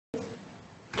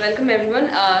Welcome everyone.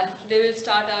 Today we'll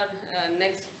start our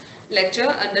next lecture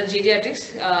under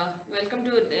Geriatrics. Welcome to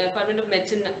the Department of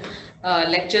Medicine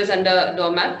lectures under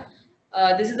DOMAP.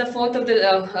 This is the fourth of the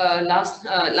last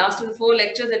of the four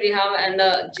lectures that we have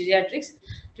under Geriatrics.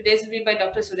 Today's will be by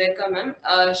Dr. Surekha ma'am.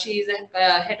 She is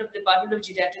head of Department of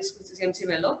Geriatrics at CMC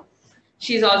Vellore.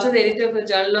 She is also the editor of the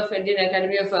Journal of Indian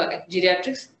Academy of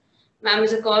Geriatrics. Ma'am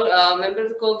is a member of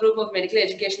the core group of medical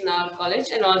education in our college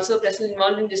and also presently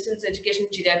involved in distance education in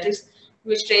geriatrics,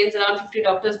 which trains around 50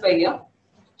 doctors per year.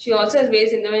 She also has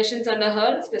various innovations under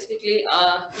her, specifically,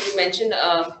 we mentioned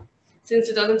since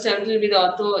 2017 will be the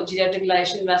ortho geriatric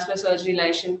liaison, vascular surgery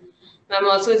liaison. Ma'am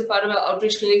also is part of our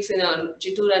outreach clinics in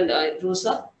Chittoor and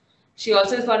Rusa. She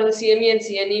also is part of the CME and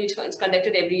CNE, which is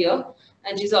conducted every year.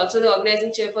 And she's also the organizing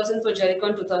chairperson for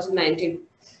Gericon 2019.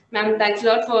 Ma'am, thanks a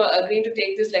lot for agreeing to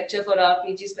take this lecture for our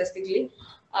PG specifically.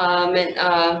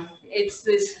 It's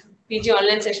this PG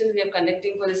online session we are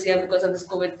conducting for this year because of this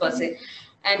COVID per se.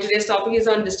 And today's topic is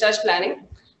on discharge planning.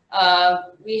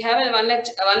 We have a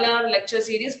one-hour lecture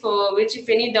series for which, if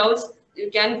any doubts, you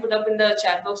can put up in the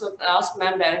chat box or ask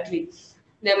ma'am directly.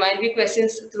 There might be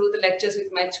questions through the lectures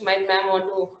which might ma'am want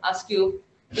to ask you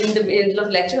in the middle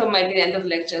of lecture or might be the end of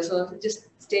lecture. So just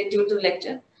stay tuned to the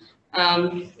lecture.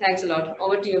 Thanks a lot.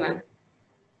 Over to you, ma'am.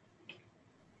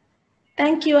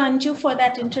 Thank you, Anju, for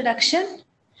that introduction.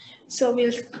 So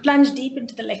we'll plunge deep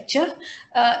into the lecture.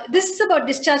 This is about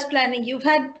discharge planning. You've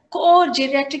had core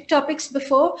geriatric topics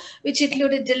before, which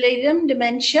included delirium,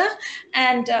 dementia,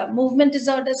 and movement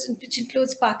disorders, which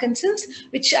includes Parkinson's,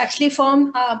 which actually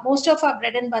form most of our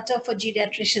bread and butter for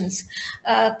geriatricians.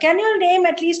 Can you name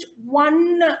at least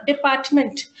one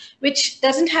department which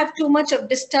doesn't have too much of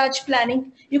discharge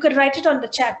planning? You could write it on the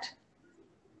chat.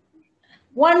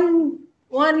 One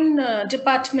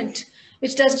department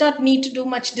which does not need to do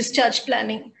much discharge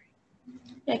planning.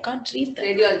 I can't read that.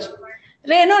 Radiology.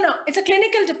 No, it's a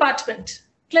clinical department.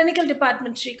 Clinical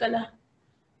department, Shrikala.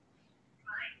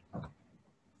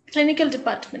 Clinical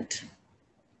department.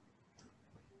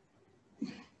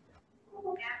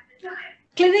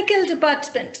 Clinical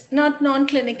department, not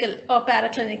non-clinical or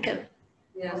paraclinical.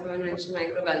 Yeah, so I mentioned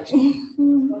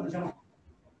microbiology.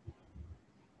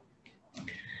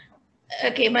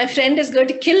 Okay, my friend is going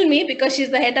to kill me because she's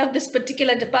the head of this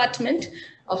particular department.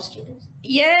 Obstetrics.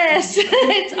 Yes,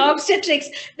 it's obstetrics.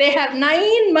 They have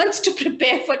 9 months to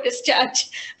prepare for discharge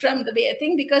from the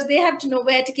thing because they have to know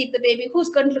where to keep the baby, who's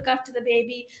going to look after the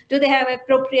baby, do they have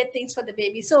appropriate things for the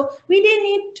baby. So we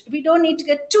don't need to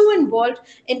get too involved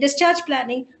in discharge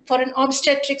planning for an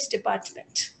obstetrics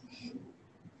department.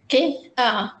 Okay,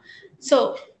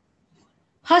 so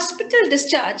hospital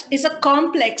discharge is a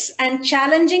complex and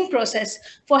challenging process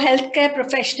for healthcare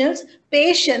professionals,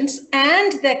 patients,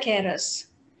 and their carers.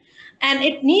 And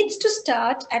it needs to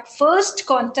start at first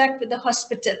contact with the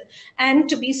hospital and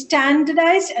to be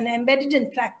standardized and embedded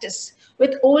in practice,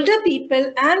 with older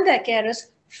people and their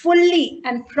carers fully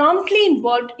and promptly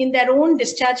involved in their own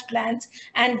discharge plans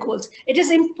and goals. It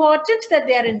is important that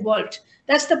they are involved.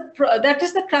 That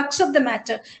is the crux of the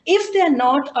matter. If they're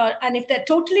not, and if they're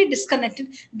totally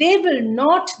disconnected, they will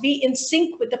not be in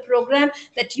sync with the program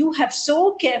that you have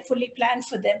so carefully planned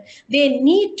for them. They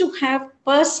need to have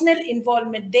personal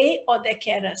involvement, they or their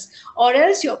carers, or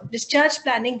else your discharge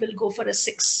planning will go for a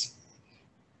 6.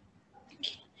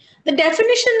 The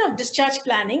definition of discharge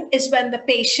planning is when the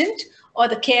patient or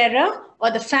the carer or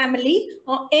the family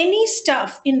or any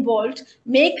staff involved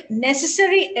make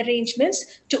necessary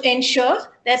arrangements to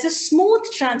ensure there's a smooth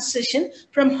transition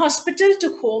from hospital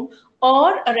to home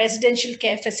or a residential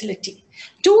care facility.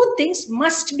 2 things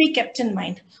must be kept in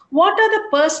mind. What are the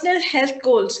personal health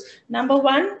goals? Number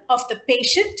 1, of the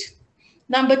patient.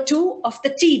 Number 2, of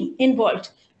the team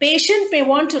involved. Patient may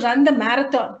want to run the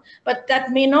marathon, but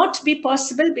that may not be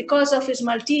possible because of his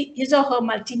or her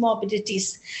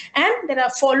multimorbidities. And there are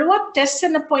follow-up tests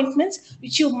and appointments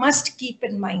which you must keep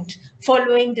in mind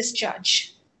following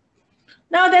discharge.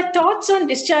 Now, their thoughts on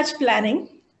discharge planning.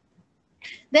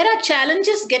 There are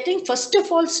challenges getting, first of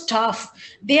all, staff.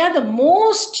 They are the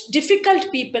most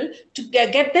difficult people to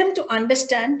get them to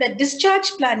understand that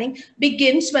discharge planning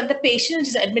begins when the patient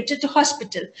is admitted to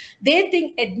hospital. They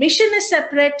think admission is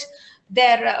separate,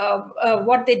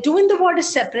 what they do in the ward is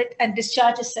separate, and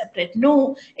discharge is separate.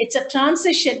 No, it's a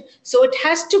transition, so it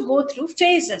has to go through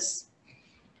phases.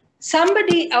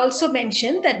 Somebody also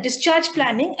mentioned that discharge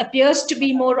planning appears to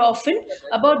be more often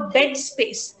about bed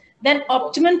space than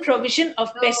optimum provision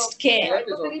of best care.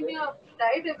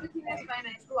 Diet, everything is fine.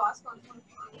 I have to ask on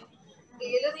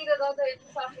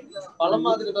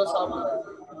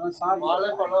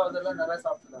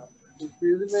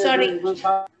Sorry.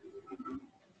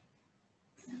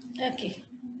 Okay.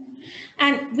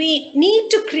 And we need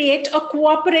to create a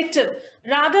cooperative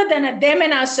rather than a them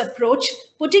and us approach,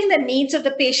 putting the needs of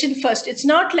the patient first. It's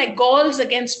not like Gauls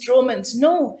against Romans.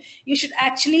 No, you should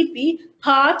actually be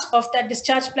part of that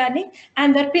discharge planning,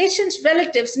 and the patient's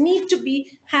relatives need to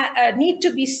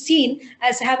be seen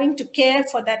as having to care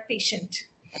for that patient.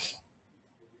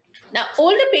 Now,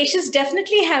 older patients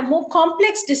definitely have more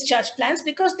complex discharge plans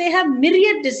because they have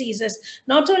myriad diseases,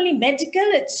 not only medical,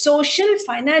 it's social,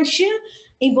 financial,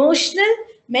 emotional,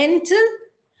 mental,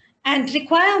 and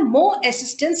require more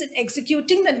assistance in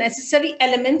executing the necessary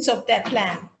elements of their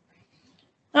plan.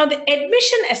 Now, the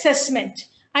admission assessment.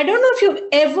 I don't know if you've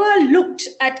ever looked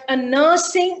at a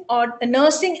nursing or a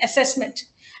nursing assessment.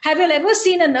 Have you ever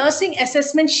seen a nursing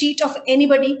assessment sheet of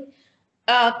anybody?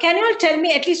 Can you all tell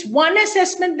me at least one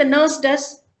assessment the nurse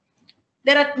does?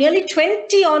 There are nearly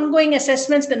 20 ongoing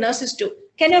assessments the nurses do.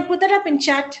 Can you put that up in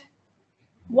chat?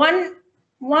 One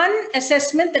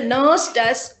assessment the nurse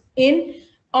does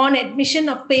on admission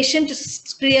of patient to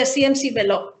CMC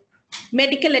Vellore,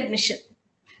 medical admission.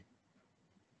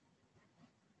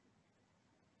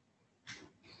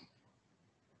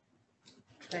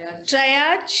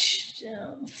 Triage,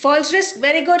 false risk,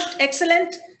 very good,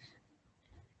 excellent.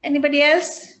 Anybody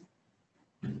else?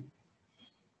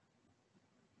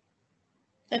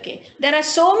 Okay, there are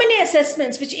so many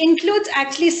assessments which includes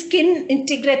actually skin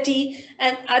integrity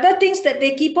and other things that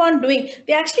they keep on doing.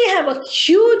 They actually have a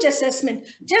huge assessment.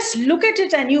 Just look at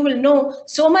it and you will know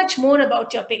so much more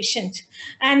about your patient.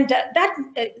 And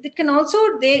they can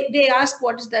also, they ask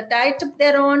what is the diet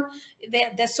they're on,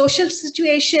 their social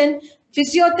situation.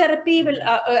 Physiotherapy will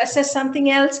assess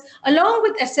something else, along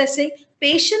with assessing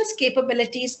patients'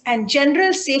 capabilities and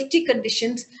general safety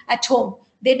conditions at home.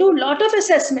 They do a lot of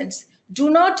assessments. Do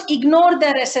not ignore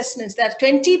their assessments. There are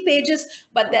 20 pages,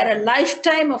 but they're a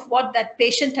lifetime of what that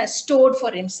patient has stored for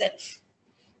himself.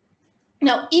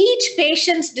 Now, each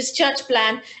patient's discharge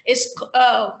plan is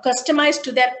customized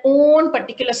to their own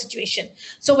particular situation.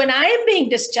 So when I am being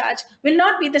discharged will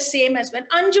not be the same as when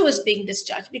Anju is being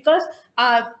discharged, because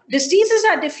our diseases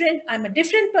are different. I'm a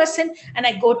different person and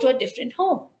I go to a different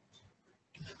home.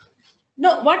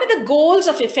 Now, what are the goals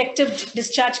of effective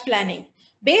discharge planning?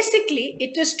 Basically,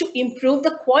 it is to improve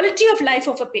the quality of life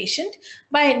of a patient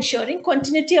by ensuring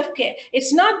continuity of care.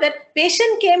 It's not that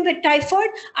patient came with typhoid,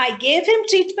 I gave him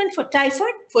treatment for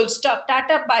typhoid, full stop,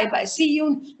 tata, bye-bye, see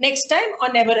you next time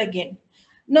or never again.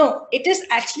 No, it is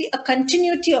actually a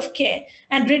continuity of care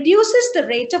and reduces the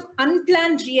rate of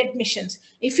unplanned readmissions.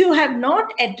 If you have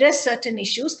not addressed certain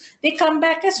issues, they come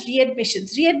back as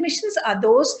readmissions. Readmissions are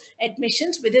those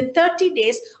admissions within 30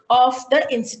 days of the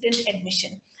incident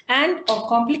admission or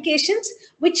complications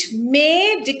which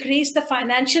may decrease the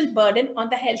financial burden on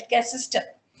the healthcare system,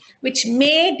 which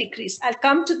may decrease. I'll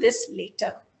come to this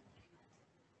later.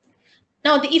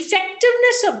 Now, the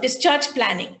effectiveness of discharge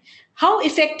planning, how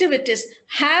effective it is.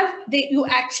 Have you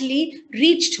actually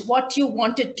reached what you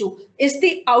wanted to? Is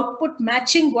the output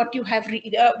matching what you have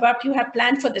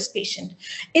planned for this patient?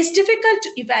 It's difficult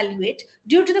to evaluate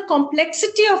due to the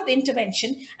complexity of the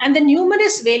intervention and the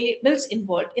numerous variables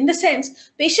involved. In the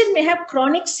sense, patient may have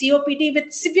chronic COPD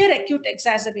with severe acute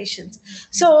exacerbations.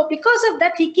 So because of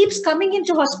that, he keeps coming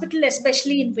into hospital,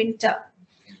 especially in winter.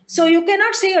 So you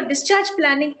cannot say your discharge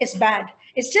planning is bad.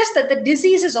 It's just that the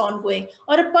disease is ongoing,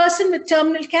 or a person with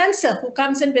terminal cancer who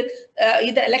comes in with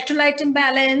either electrolyte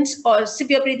imbalance or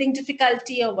severe breathing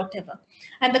difficulty or whatever.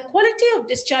 And the quality of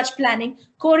discharge planning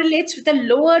correlates with a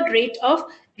lowered rate of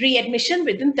readmission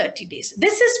within 30 days.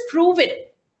 This is proven.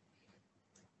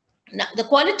 Now, the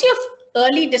quality of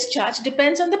early discharge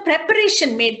depends on the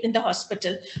preparation made in the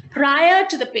hospital prior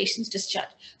to the patient's discharge.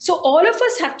 So all of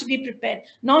us have to be prepared,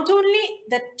 not only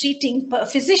the treating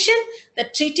physician, the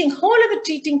whole of the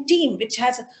treating team, which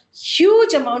has a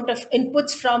huge amount of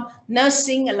inputs from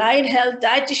nursing, allied health,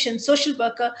 dietitian, social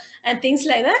worker, and things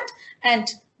like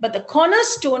that. But the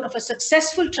cornerstone of a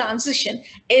successful transition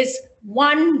is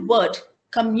one word: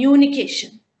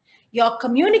 communication. Your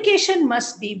communication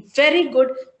must be very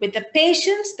good with the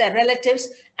patients, their relatives,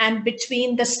 and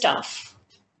between the staff.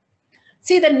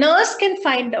 See, the nurse can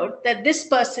find out that this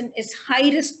person is high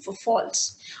risk for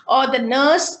falls, or the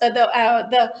nurse,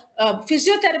 the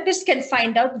physiotherapist can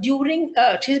find out during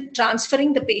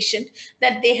transferring the patient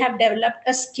that they have developed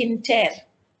a skin tear.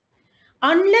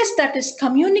 Unless that is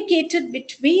communicated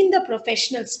between the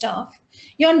professional staff,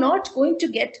 you're not going to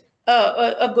get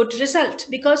a good result,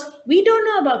 because we don't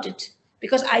know about it,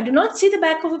 because I do not see the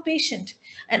back of a patient,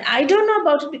 and I don't know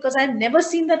about it because I've never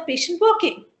seen that patient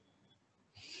walking.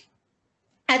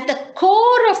 At the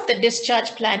core of the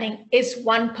discharge planning is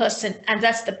one person, and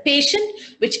that's the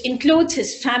patient, which includes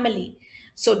his family.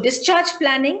 So discharge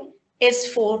planning is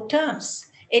 4 terms.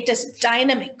 It is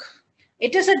dynamic.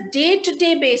 It is a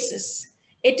day-to-day basis.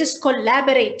 It is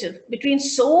collaborative between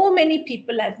so many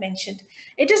people I've mentioned.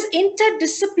 It is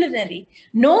interdisciplinary.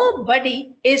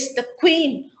 Nobody is the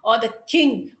queen or the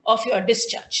king of your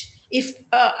discharge. If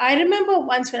I remember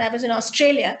once when I was in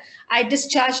Australia, I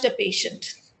discharged a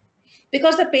patient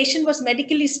because the patient was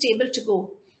medically stable to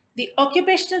go. The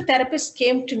occupational therapist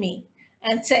came to me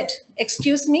and said,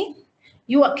 "Excuse me,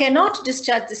 you cannot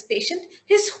discharge this patient.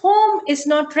 His home is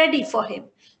not ready for him."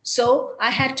 So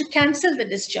I had to cancel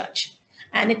the discharge.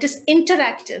 And it is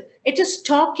interactive. It is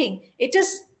talking. It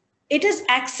is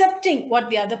accepting what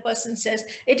the other person says.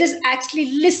 It is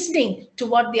actually listening to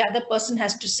what the other person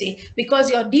has to say, because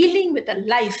you're dealing with a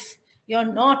life.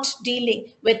 You're not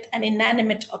dealing with an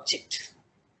inanimate object.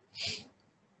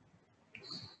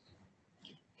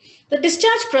 The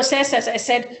discharge process, as I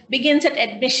said, begins at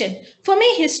admission. For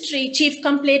me, history, chief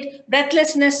complaint,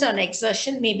 breathlessness on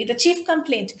exertion may be the chief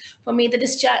complaint. For me, the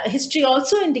discharge history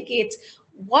also indicates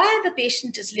why the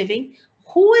patient is living,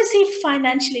 who is he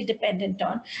financially dependent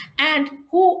on, and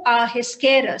who are his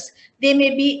carers. They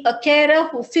may be a carer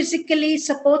who physically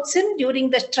supports him during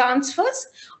the transfers,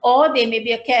 or they may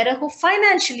be a carer who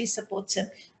financially supports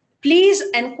him. Please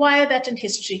inquire that in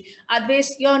history.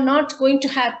 Otherwise, you're not going to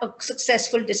have a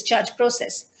successful discharge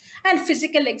process. And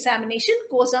physical examination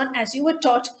goes on as you were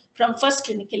taught from first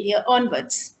clinical year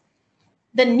onwards.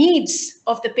 The needs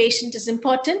of the patient is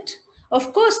important.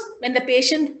 Of course, when the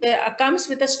patient comes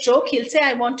with a stroke, he'll say,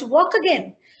 "I want to walk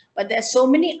again." But there are so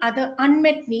many other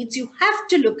unmet needs you have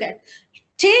to look at.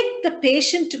 Take the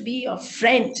patient to be your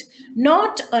friend,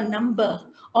 not a number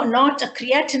or not a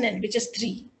creatinine, which is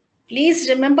 3. Please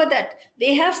remember that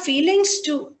they have feelings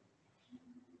too,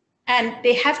 and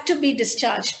they have to be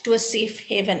discharged to a safe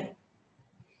haven.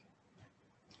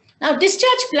 Now,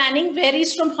 discharge planning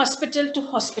varies from hospital to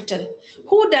hospital.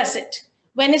 Who does it?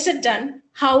 When is it done?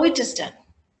 How it is done?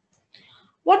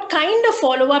 What kind of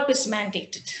follow-up is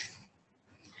mandated?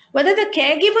 Whether the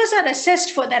caregivers are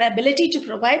assessed for their ability to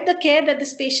provide the care that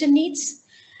this patient needs,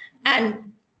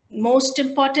 and most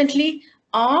importantly,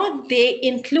 are they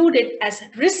included as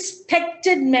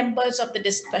respected members of the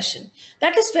discussion?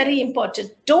 That is very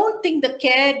important. Don't think the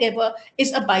caregiver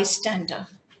is a bystander.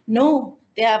 No,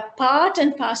 they are part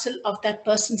and parcel of that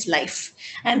person's life.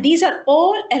 And these are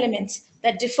all elements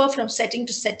that differ from setting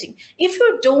to setting. If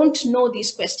you don't know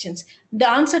these questions, the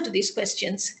answer to these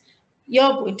questions,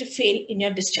 you're going to fail in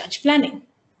your discharge planning.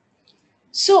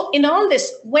 So in all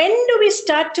this, when do we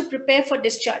start to prepare for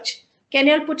discharge? Can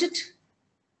you all put it?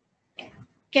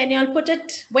 Can you all put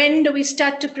it? When do we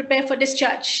start to prepare for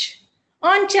discharge?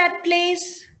 On chat,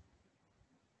 please.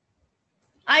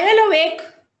 Are you all awake?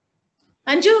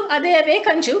 Anju, are they awake,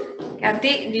 Anju?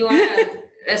 Kathy, do you want to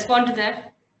respond to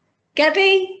that?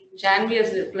 Kathy? Janvi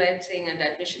has replied saying at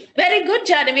admission. Very good,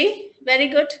 Janavi. Very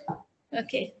good.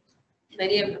 Okay.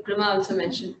 Many of Krima also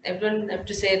mentioned. Everyone have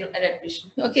to say at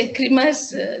admission. Okay,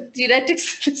 Krima's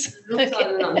Geriatrics.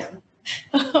 Okay.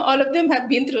 All of them have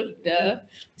been through the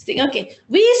thing. Okay,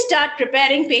 we start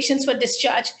preparing patients for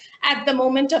discharge at the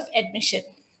moment of admission.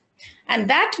 And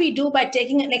that we do by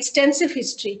taking an extensive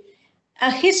history.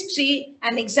 A history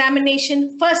and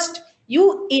examination. First,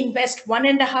 you invest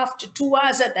 1.5 to 2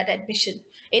 hours at that admission.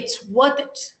 It's worth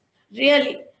it,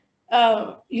 really.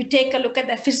 You take a look at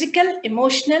their physical,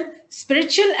 emotional,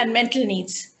 spiritual, and mental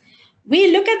needs.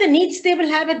 We look at the needs they will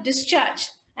have at discharge.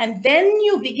 And then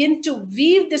you begin to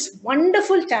weave this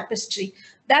wonderful tapestry.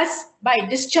 Thus, by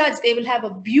discharge, they will have a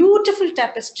beautiful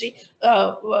tapestry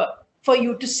for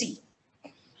you to see.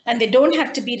 And they don't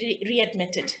have to be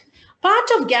readmitted.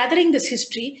 Part of gathering this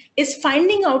history is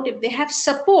finding out if they have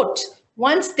support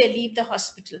once they leave the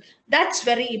hospital. That's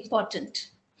very important.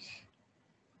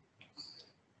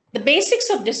 The basics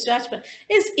of discharge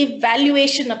is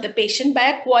evaluation of the patient by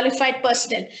a qualified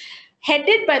personnel,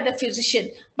 headed by the physician.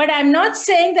 But I'm not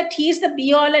saying that he is the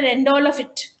be-all and end-all of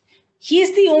it. He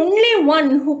is the only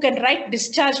one who can write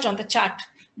discharged on the chart.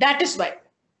 That is why.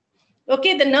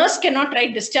 Okay, the nurse cannot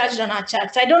write discharged on our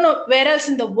charts. I don't know where else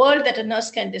in the world that a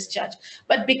nurse can discharge.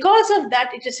 But because of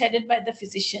that, it is headed by the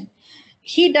physician.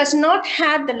 He does not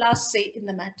have the last say in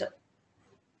the matter.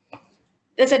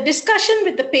 There's a discussion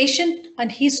with the patient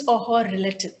and his or her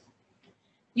relative.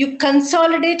 You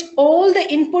consolidate all the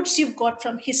inputs you've got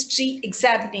from history,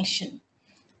 examination,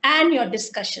 and your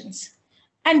discussions,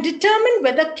 and determine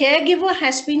whether caregiver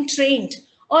has been trained,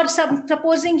 or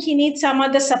supposing he needs some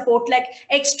other support like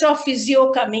extra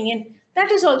physio coming in,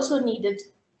 that is also needed.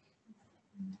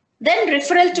 Then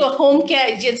referral to a home care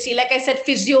agency, like I said,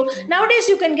 physio. Nowadays,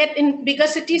 you can get in bigger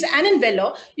cities and in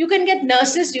Vellore, you can get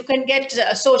nurses, you can get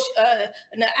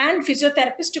and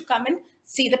physiotherapists to come and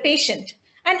see the patient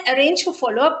and arrange for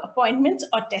follow-up appointments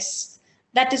or tests.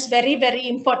 That is very, very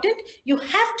important. You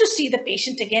have to see the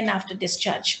patient again after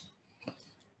discharge.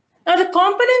 Now, the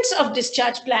components of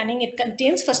discharge planning, it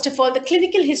contains, first of all, the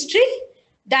clinical history,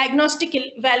 diagnostic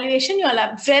evaluation. You all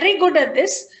are very good at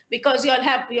this because you all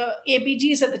have your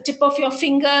ABGs at the tip of your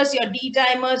fingers, your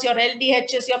D-dimers, your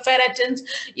LDHs, your ferritins,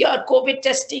 your COVID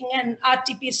testing and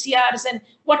RT-PCRs and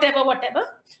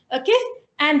whatever. Okay.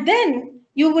 And then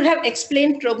you would have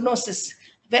explained prognosis.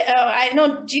 I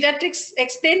know geriatrics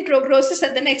explain prognosis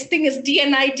and the next thing is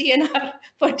DNI, DNR,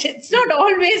 but it's not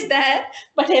always there,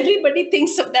 but everybody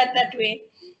thinks of that way.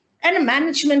 And a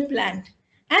management plan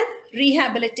and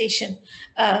rehabilitation.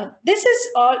 This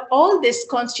is all this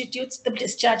constitutes the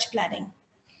discharge planning.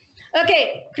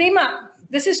 Okay, Prima,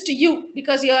 this is to you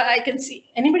because I can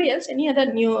see. Anybody else? Any other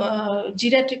new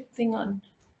geriatric thing on?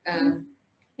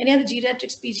 Any other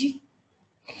geriatrics PG?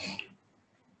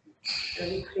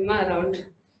 Prima around.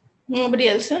 Nobody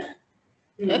else, huh?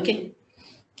 Okay.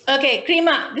 Okay,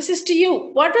 Krima, this is to you.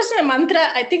 What was my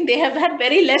mantra? I think they have had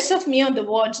very less of me on the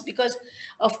wards because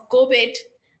of COVID.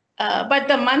 But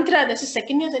the mantra, this is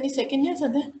second years. Any second years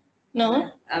are there?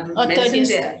 No? Or third years?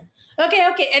 There.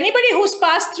 Okay. Anybody who's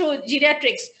passed through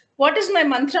geriatrics, what is my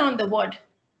mantra on the ward?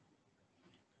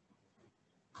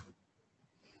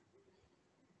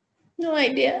 No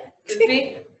idea.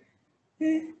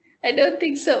 I don't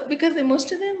think so because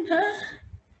most of them, huh?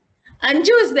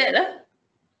 Anju is there,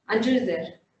 huh? Anju is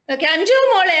there. Okay, Anju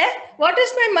Mole, what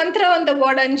is my mantra on the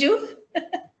word, Anju?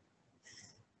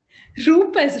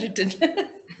 Roop has written.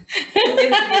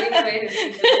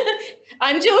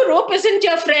 Anju, Roop isn't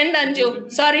your friend,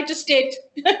 Anju. Sorry to state.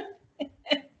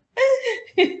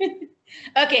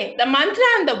 Okay, the mantra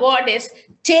on the word is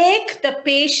take the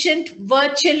patient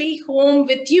virtually home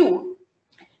with you.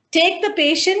 Take the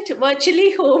patient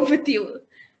virtually home with you.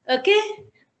 Okay?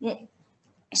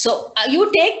 So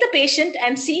you take the patient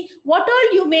and see what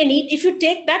all you may need if you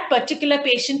take that particular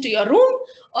patient to your room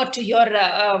or to your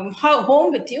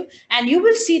home with you, and you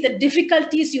will see the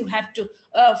difficulties you have to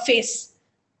face.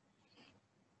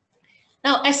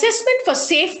 Now, assessment for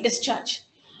safe discharge.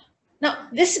 Now,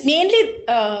 this mainly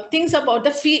things about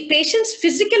the patient's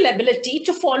physical ability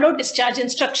to follow discharge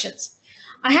instructions.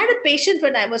 I had a patient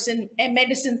when I was in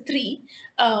medicine 3,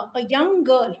 a young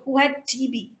girl who had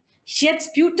TB. She had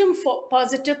sputum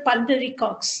positive pulmonary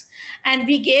cox, and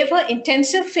we gave her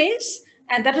intensive phase,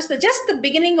 and that was just the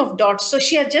beginning of DOTS. So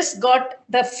she had just got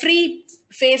the free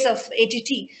phase of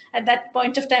ATT at that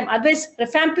point of time. Otherwise,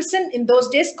 rifampicin in those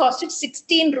days costed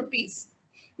 16 rupees,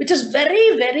 which was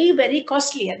very, very, very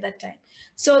costly at that time.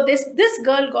 So this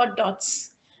girl got DOTS.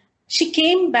 She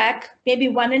came back maybe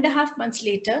 1.5 months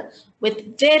later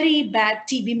with very bad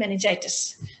TB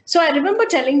meningitis. So I remember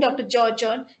telling Dr. George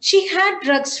on, she had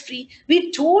drugs free.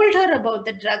 We told her about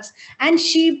the drugs and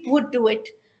she would do it.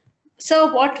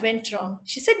 So what went wrong?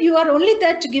 She said, you are only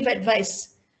there to give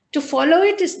advice. To follow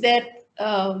it is their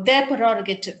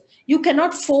prerogative. You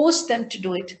cannot force them to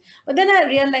do it. But then I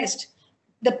realized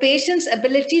the patient's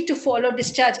ability to follow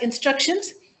discharge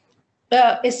instructions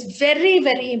is very,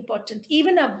 very important.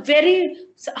 Even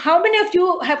how many of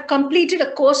you have completed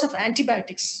a course of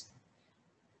antibiotics?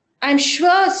 I'm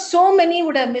sure so many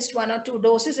would have missed 1 or 2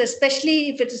 doses, especially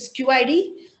if it is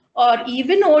QID or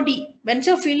even OD. When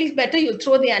you're feeling better, you'll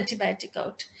throw the antibiotic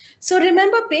out. So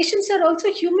remember, patients are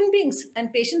also human beings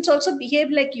and patients also behave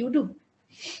like you do.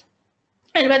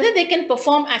 And whether they can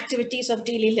perform activities of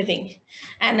daily living,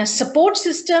 and a support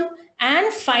system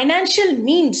and financial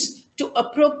means to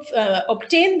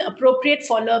obtain the appropriate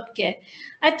follow-up care.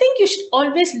 I think you should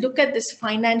always look at this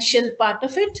financial part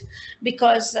of it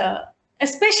because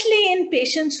especially in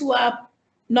patients who are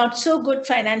not so good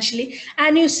financially,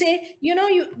 and you say,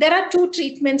 there are 2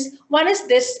 treatments. One is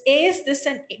this, A is this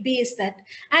and B is that.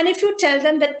 And if you tell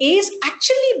them that A is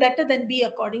actually better than B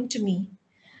according to me,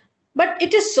 but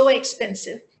it is so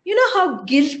expensive, you know how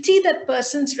guilty that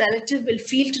person's relative will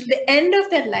feel to the end of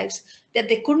their lives that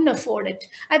they couldn't afford it.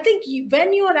 I think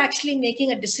when you are actually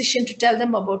making a decision to tell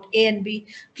them about A and B,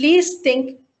 please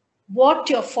think what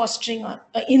you're fostering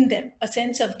in them, a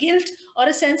sense of guilt or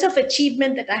a sense of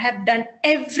achievement that I have done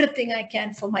everything I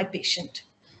can for my patient.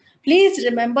 Please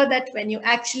remember that when you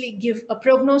actually give a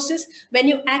prognosis, when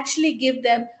you actually give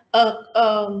them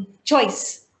a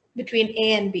choice between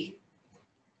A and B.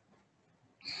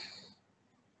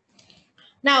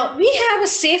 Now, we have a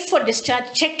safe for discharge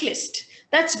checklist.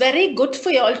 That's very good for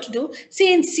you all to do.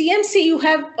 See, in CMC, you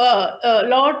have a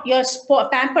lot, you're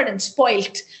pampered and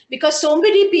spoiled because so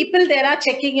many people there are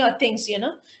checking your things,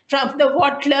 from the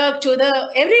ward clerk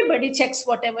to everybody checks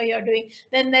whatever you're doing.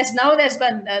 Then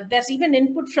there's even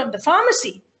input from the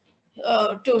pharmacy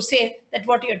to say that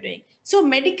what you're doing. So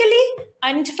medically,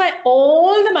 identify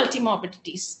all the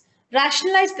multimorbidities.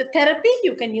 Rationalize the therapy.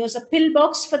 You can use a pill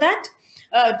box for that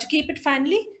to keep it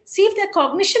finally. See if their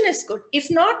cognition is good. If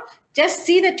not, just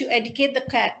see that you educate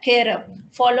the carer.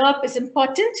 Follow-up is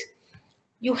important.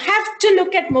 You have to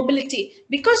look at mobility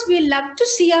because we love to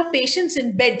see our patients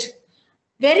in bed.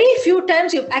 Very few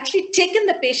times you've actually taken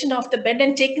the patient off the bed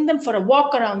and taken them for a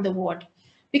walk around the ward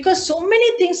because so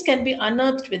many things can be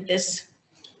unearthed with this.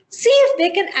 See if they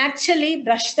can actually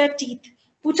brush their teeth,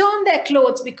 put on their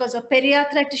clothes because of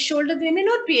periarthritis shoulder, they may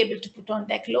not be able to put on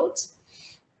their clothes.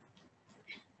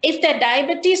 If they're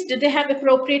diabetes, do they have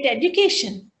appropriate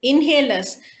education,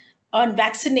 inhalers, on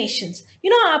vaccinations?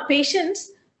 Our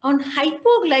patients on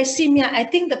hypoglycemia, I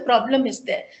think the problem is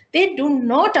there. They do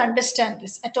not understand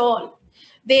this at all.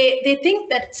 They think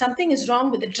that something is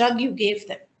wrong with the drug you gave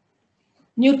them.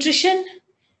 Nutrition,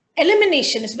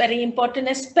 elimination is very important,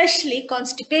 especially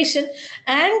constipation,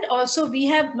 and also we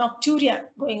have nocturia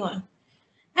going on.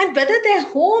 And whether their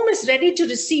home is ready to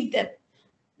receive them.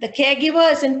 The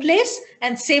caregiver is in place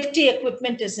and safety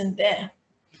equipment is in there.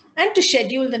 And to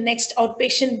schedule the next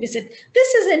outpatient visit.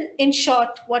 This is in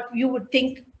short what you would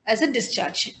think as a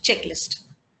discharge checklist.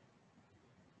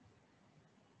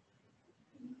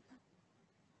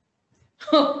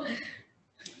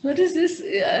 What is this?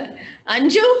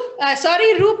 Anju?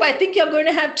 Sorry, Roop, I think you're going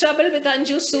to have trouble with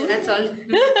Anju soon. That's all.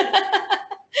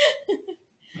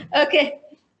 Okay.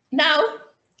 Now,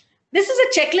 this is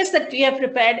a checklist that we have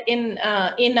prepared in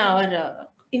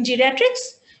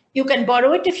Geriatrics. You can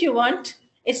borrow it if you want.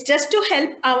 It's just to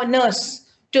help our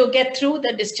nurse to get through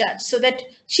the discharge so that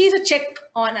she's a check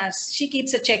on us. She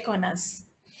keeps a check on us.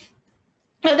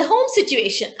 Now, the home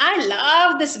situation. I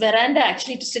love this veranda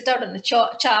actually to sit out on the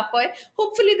charpoy.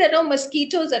 Hopefully there are no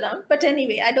mosquitoes around. But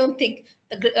anyway, I don't think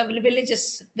the village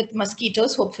is with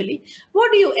mosquitoes, hopefully.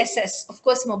 What do you assess? Of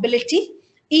course, mobility,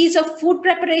 ease of food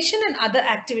preparation and other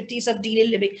activities of daily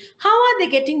living. How are they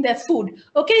getting their food?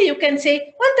 Okay, you can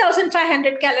say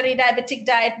 1,500 calorie diabetic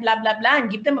diet, blah, blah, blah,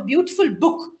 and give them a beautiful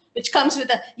book, which comes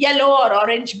with a yellow or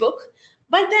orange book.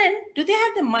 But then, do they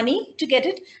have the money to get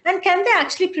it? And can they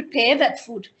actually prepare that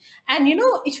food? And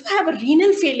if you have a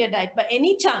renal failure diet by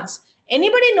any chance,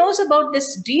 anybody knows about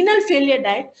this renal failure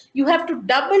diet, you have to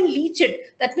double leach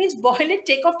it. That means boil it,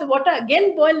 take off the water,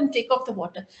 again boil and take off the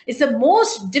water. It's the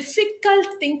most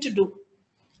difficult thing to do.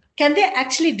 Can they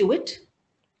actually do it?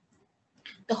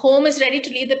 The home is ready to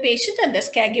leave the patient and there's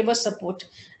caregiver support.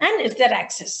 And is there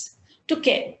access to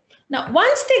care? Now,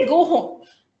 once they go home,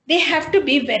 they have to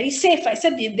be very safe. I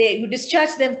said you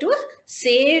discharge them to a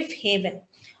safe haven.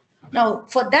 Now,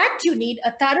 for that, you need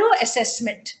a thorough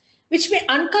assessment, which may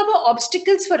uncover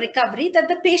obstacles for recovery that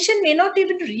the patient may not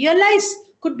even realize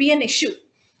could be an issue.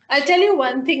 I'll tell you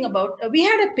one thing about, we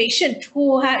had a patient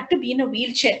who had to be in a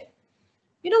wheelchair.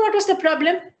 You know what was the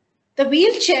problem? The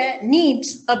wheelchair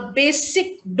needs a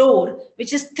basic door,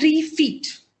 which is 3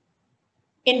 feet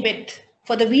in width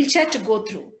for the wheelchair to go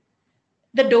through.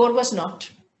 The door was not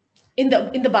in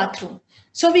the bathroom.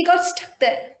 So we got stuck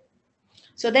there.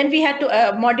 So then we had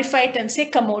to modify it and say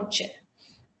commode chair.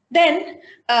 Then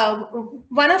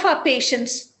one of our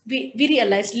patients, we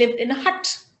realized lived in a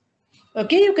hut.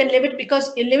 Okay, you can live it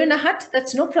because you live in a hut.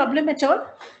 That's no problem at all.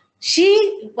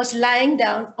 She was lying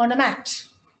down on a mat.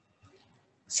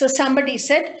 So somebody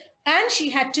said, and she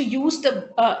had to use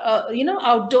the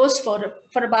outdoors for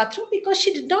a bathroom because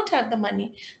she did not have the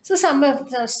money. So some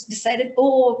of us decided,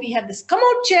 oh, we have this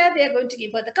commode chair. They are going to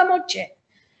give her the commode chair.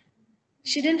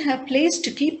 She didn't have place to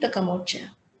keep the commode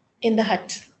chair in the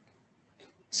hut.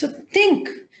 So think.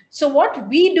 So what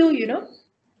we do,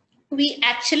 we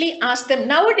actually ask them.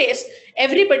 Nowadays,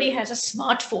 everybody has a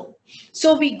smartphone.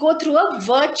 So we go through a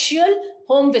virtual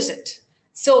home visit.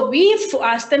 So we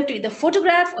ask them to either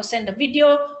photograph or send a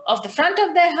video of the front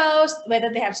of their house, whether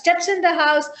they have steps in the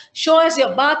house, show us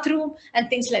your bathroom and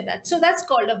things like that. So that's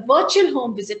called a virtual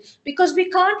home visit because we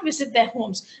can't visit their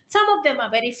homes. Some of them are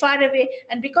very far away.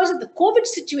 And because of the COVID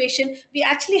situation, we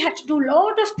actually had to do a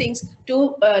lot of things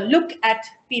to look at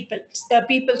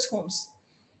people's homes.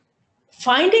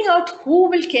 Finding out who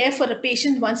will care for a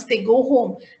patient once they go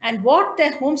home and what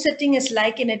their home setting is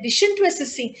like, in addition to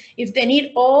assessing if they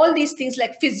need all these things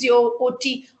like physio,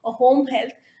 OT, or home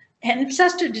health, helps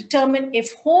us to determine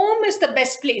if home is the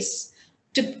best place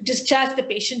to discharge the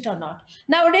patient or not.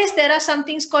 Nowadays, there are some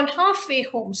things called halfway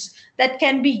homes that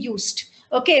can be used.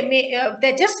 Okay,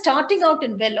 they're just starting out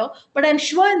in Vellore, but I'm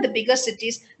sure in the bigger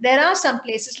cities, there are some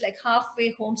places like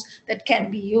halfway homes that can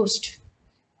be used.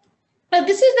 Now,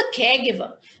 this is the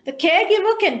caregiver. The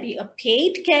caregiver can be a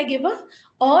paid caregiver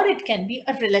or it can be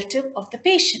a relative of the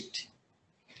patient.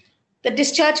 The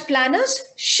discharge planners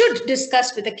should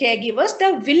discuss with the caregivers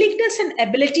their willingness and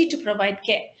ability to provide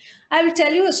care. I will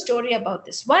tell you a story about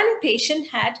this. One patient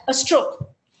had a stroke.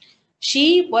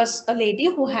 She was a lady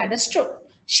who had a stroke.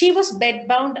 She was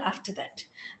bedbound after that.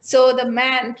 So the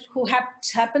man who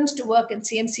happens to work in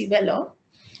CMC Vellore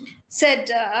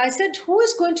said, I said, who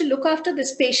is going to look after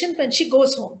this patient when she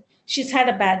goes home? She's had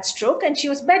a bad stroke and she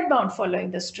was bedbound following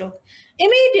the stroke.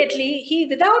 Immediately,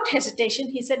 without hesitation,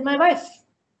 he said, my wife.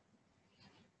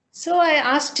 So I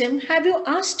asked him, have you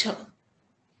asked her?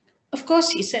 Of course,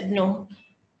 he said no.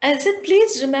 I said,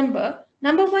 please remember,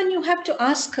 number one, you have to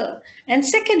ask her. And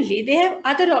secondly, they have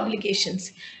other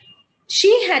obligations.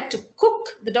 She had to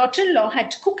cook, the daughter-in-law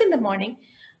had to cook in the morning,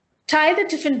 tie the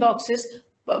tiffin boxes,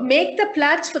 make the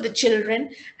plats for the children,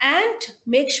 and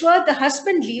make sure the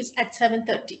husband leaves at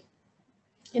 7:30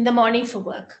 in the morning for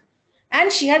work.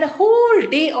 And she had a whole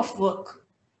day of work.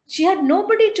 She had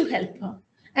nobody to help her.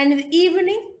 And in the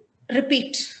evening,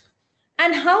 repeat.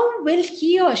 And how will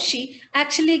he or she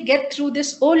actually get through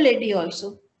this old lady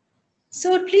also?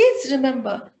 So please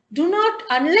remember, do not,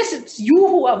 unless it's you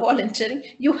who are volunteering,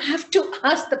 you have to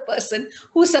ask the person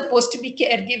who's supposed to be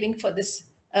caregiving for this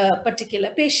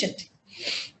particular patient.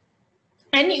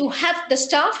 And the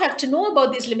staff have to know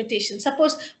about these limitations.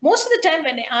 Suppose most of the time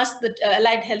when I ask the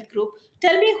allied health group,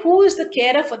 tell me who is the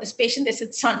carer for this patient, they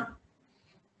said son.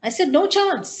 I said, no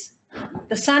chance.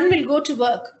 The son will go to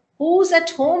work. Who's at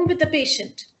home with the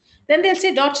patient? Then they'll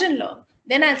say daughter-in-law.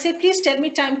 Then I'll say, please tell me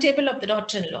timetable of the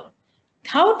daughter-in-law.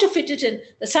 How to fit it in.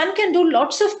 The son can do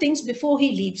lots of things before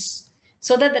he leaves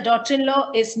so that the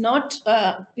daughter-in-law is not,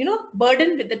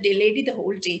 burdened with the lady the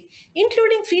whole day,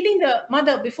 including feeding the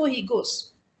mother before he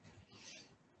goes.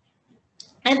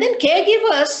 And then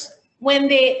caregivers, when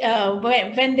they are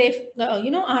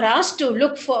asked to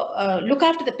look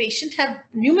after the patient, have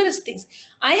numerous things.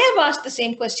 I have asked the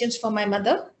same questions for my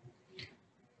mother.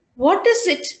 What is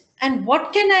it and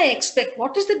what can I expect?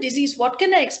 What is the disease? What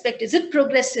can I expect? Is it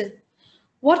progressive?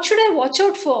 What should I watch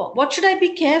out for? What should I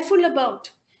be careful about?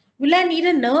 Will I need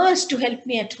a nurse to help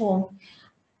me at home?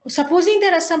 Supposing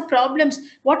there are some problems,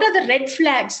 what are the red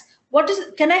flags?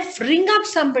 Can I ring up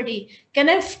somebody?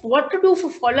 What to do for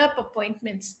follow-up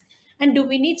appointments? And do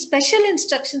we need special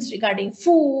instructions regarding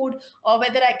food, or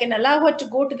whether I can allow her to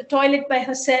go to the toilet by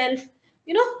herself?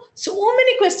 So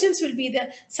many questions will be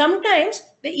there. Sometimes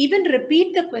they even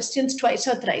repeat the questions twice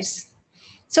or thrice.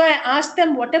 So I ask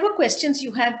them, whatever questions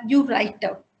you have, you write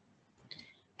down.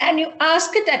 And you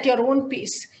ask it at your own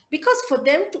pace. Because for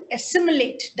them to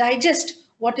assimilate, digest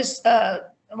what is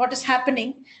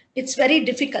happening, it's very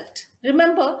difficult.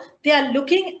 Remember, they are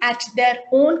looking at their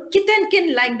own kith and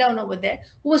kin lying down over there,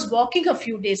 who was walking a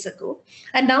few days ago,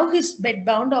 and now he's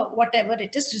bedbound or whatever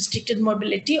it is, restricted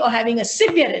mobility or having a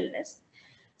severe illness.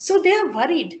 So they are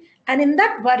worried. And in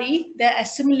that worry, they're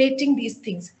assimilating these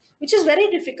things, which is very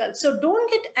difficult. So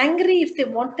don't get angry if they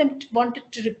want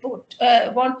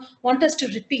us to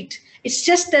repeat. It's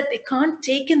just that they can't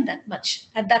take in that much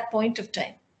at that point of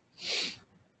time.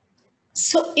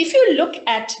 So if you look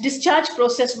at discharge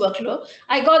process workflow,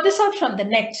 I got this out from the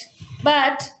net,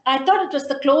 but I thought it was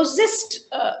the closest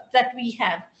that we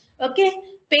have. Okay,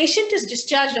 patient is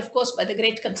discharged, of course, by the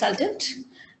great consultant,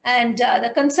 and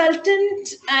the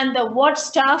consultant and the ward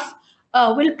staff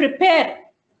will prepare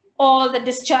all the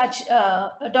discharge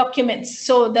documents.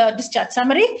 So the discharge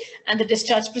summary and the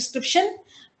discharge prescription.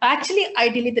 Actually,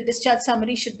 ideally, the discharge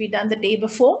summary should be done the day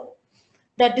before.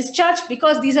 The discharge,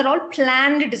 because these are all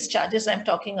planned discharges I'm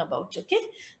talking about, okay?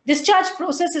 Discharge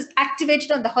process is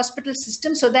activated on the hospital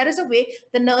system. So there is a way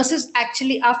the nurses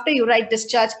actually, after you write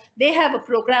discharge, they have a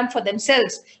program for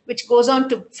themselves, which goes on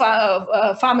to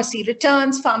pharmacy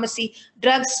returns, pharmacy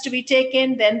drugs to be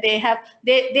taken. Then they have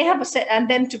a set, and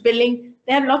then to billing.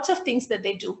 They have lots of things that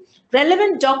they do.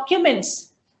 Relevant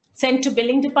documents sent to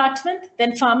billing department,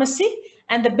 then pharmacy,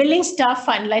 and the billing staff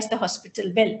finalize the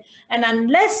hospital bill. And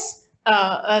unless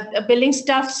a billing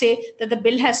staff say that the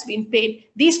bill has been paid,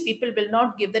 these people will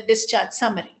not give the discharge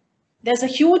summary. There's a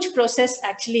huge process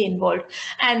actually involved.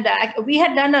 And we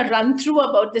had done a run through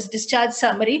about this discharge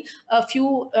summary a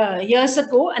few years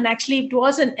ago. And actually it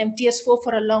was an MTS4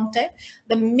 for a long time.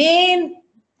 The main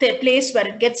place where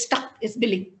it gets stuck is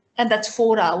billing. And that's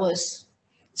 4 hours,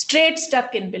 straight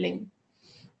stuck in billing.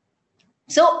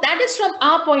 So that is from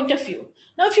our point of view.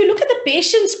 Now, if you look at the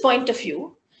patient's point of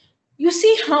view, You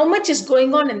see how much is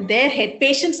going on in their head.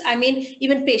 Patients, I mean,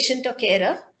 even patient or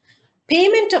carer,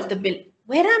 payment of the bill.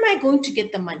 Where am I going to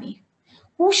get the money?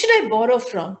 Who should I borrow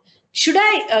from? Should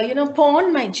I,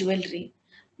 pawn my jewelry?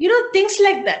 Things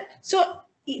like that. So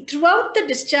throughout the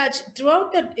discharge,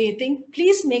 throughout the thing,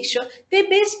 please make sure they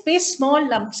pay small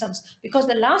lump sums, because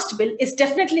the last bill is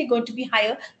definitely going to be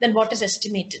higher than what is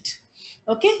estimated.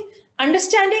 Okay.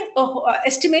 Understanding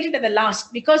estimated at the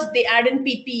last, because they add in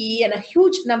PPE and a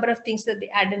huge number of things that they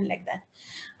add in like that.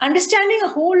 Understanding a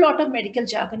whole lot of medical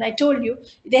jargon. I told you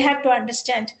they have to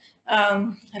understand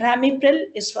Ramipril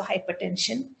is for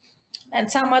hypertension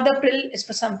and some other pill is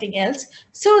for something else.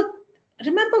 So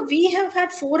remember, we have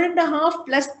had 4.5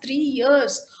 plus 3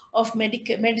 years of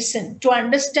medicine to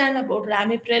understand about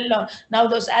Ramipril, or now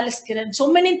those Aliskiran.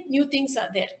 So many new things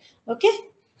are there. Okay.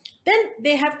 Then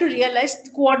they have to realize,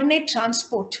 coordinate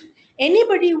transport.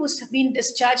 Anybody who's been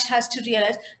discharged has to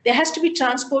realize there has to be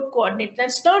transport coordinate.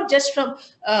 That's not just from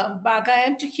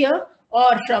Bagayam to here,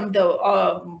 or from the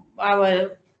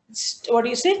our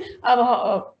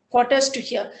quarters to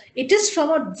here. It is from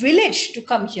a village to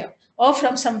come here, or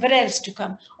from somewhere else to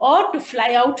come, or to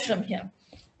fly out from here.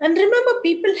 And remember,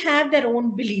 people have their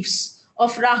own beliefs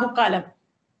of Rahu Kalam.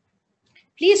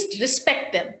 Please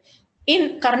respect them.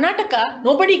 In Karnataka,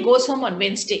 nobody goes home on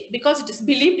Wednesday, because it is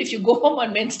believed if you go home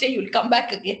on Wednesday, you'll come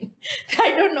back again.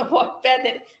 I don't know where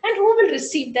they, and who will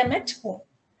receive them at home.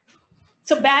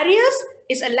 So barriers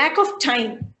is a lack of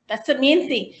time. That's the main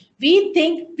thing. We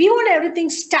think we want everything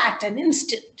stat and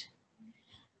instant.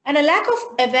 And a lack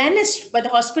of awareness by the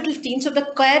hospital teams of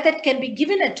the care that can be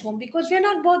given at home, because we're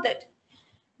not bothered.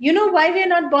 You know why we're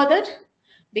not bothered?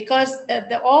 Because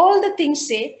all the things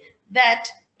say that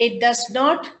it does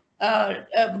not,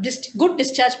 good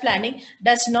discharge planning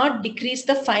does not decrease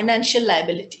the financial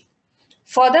liability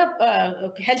for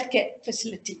the healthcare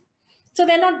facility. So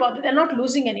they're not bothered. They're not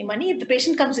losing any money. If the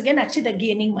patient comes again, actually they're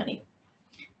gaining money.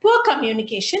 Poor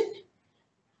communication,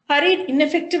 hurried,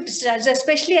 ineffective discharge,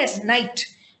 especially at night,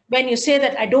 when you say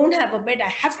that I don't have a bed, I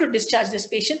have to discharge this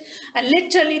patient, and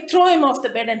literally throw him off the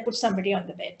bed and put somebody on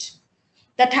the bed.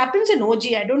 That happens in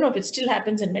OG. I don't know if it still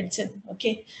happens in medicine.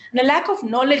 Okay. And a lack of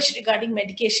knowledge regarding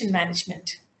medication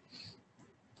management.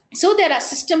 So there are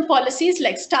system policies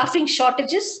like staffing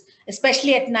shortages,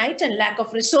 especially at night, and lack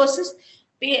of resources,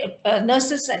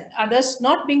 nurses and others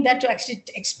not being there to actually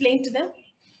explain to them.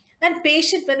 And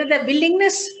patient, whether their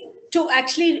willingness to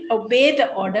actually obey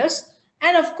the orders.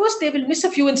 And of course, they will miss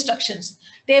a few instructions.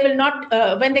 They will not,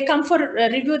 when they come for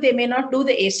a review, they may not do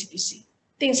the ACPC,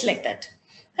 things like that.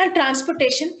 And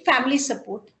transportation, family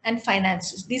support, and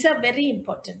finances. These are very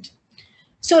important.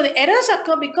 So the errors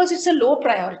occur because it's a low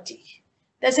priority.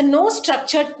 There's no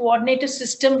structured coordinated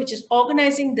system which is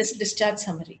organizing this discharge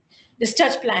summary,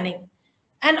 discharge planning.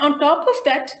 And on top of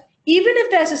that, even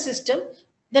if there's a system,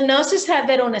 the nurses have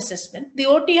their own assessment, the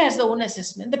OT has their own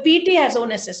assessment, the PT has their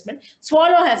own assessment,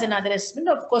 Swallow has another assessment.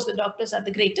 Of course, the doctors are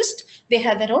the greatest. They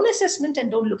have their own assessment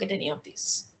and don't look at any of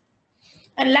these.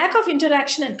 And lack of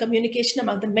interaction and communication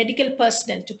among the medical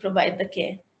personnel to provide the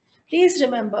care. Please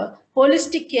remember,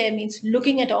 holistic care means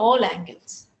looking at all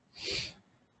angles.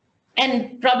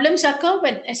 And problems occur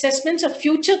when assessments of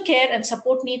future care and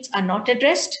support needs are not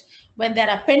addressed, when there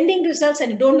are pending results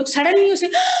and you don't look, suddenly you say,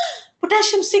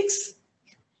 potassium 6.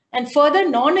 And further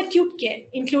non-acute care,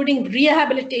 including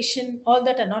rehabilitation, all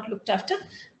that are not looked after,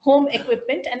 home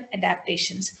equipment and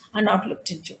adaptations are not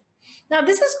looked into. Now,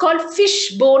 this is called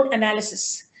fishbone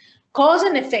analysis, cause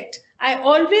and effect. I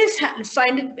always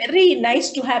find it very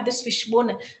nice to have this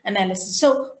fishbone analysis.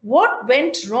 So what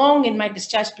went wrong in my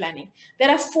discharge planning? There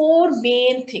are 4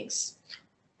 main things.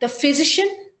 The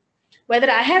physician,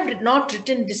 whether I have not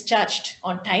written discharged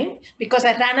on time because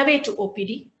I ran away to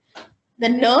OPD. The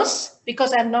nurse,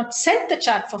 because I have not sent the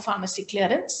chart for pharmacy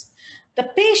clearance.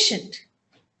 The patient,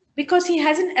 because he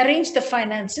hasn't arranged the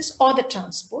finances or the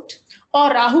transport,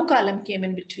 or Rahu Kalam came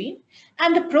in between.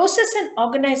 And the process and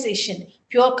organization,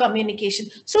 pure communication.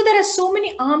 So there are so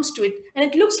many arms to it, and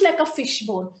it looks like a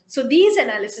fishbone. So these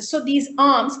analysis, so these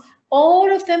arms,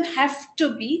 all of them have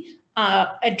to be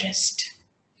addressed.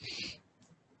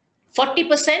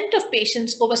 40% of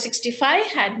patients over 65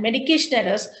 had medication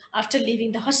errors after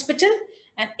leaving the hospital,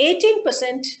 and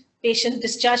 18% patients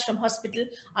discharged from hospital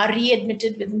are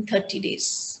readmitted within 30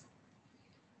 days.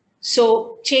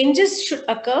 So changes should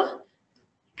occur.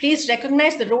 Please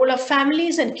recognize the role of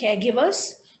families and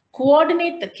caregivers,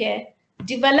 coordinate the care,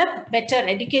 develop better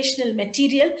educational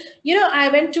material. You know, I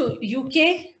went to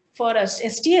UK for a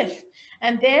STF,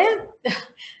 and there,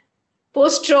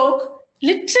 post-stroke,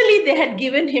 literally they had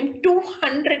given him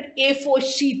 200 A4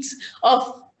 sheets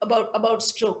of about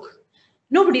stroke.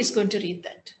 Nobody's going to read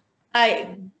that.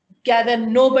 I gather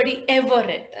nobody ever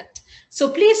read that. So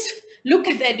please look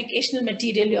at the educational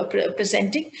material you're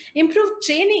presenting. Improve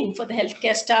training for the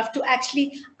healthcare staff to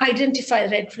actually identify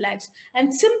red flags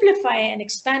and simplify and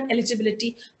expand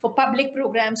eligibility for public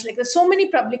programs. Like there's so many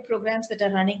public programs that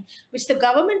are running, which the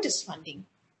government is funding.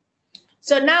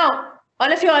 So now,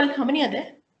 all of you all, how many are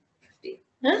there? 50.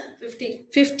 Huh? 50.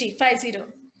 50, 50.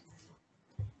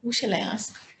 Who shall I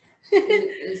ask?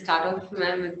 We'll start off,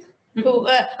 ma'am, with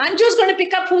Anju's going to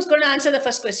pick up who's going to answer the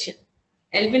first question.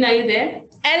 Elvin, are you there?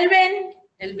 Elvin.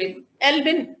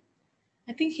 Elvin.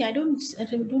 I think I don't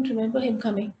remember him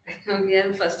coming. We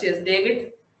are first years.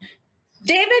 David.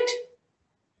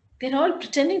 They're all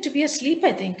pretending to be asleep,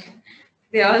 I think.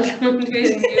 They all want to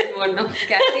be in mute mode now.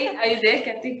 Kathy, are you there,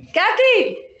 Kathy?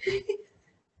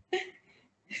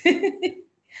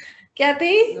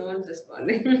 Kathy? No one's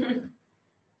responding.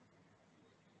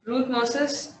 Ruth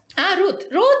Moses.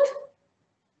 Ruth.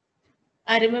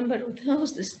 I remember Ruth.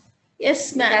 Who's this?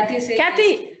 Yes, ma'am.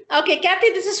 Kathy. Okay, Kathy,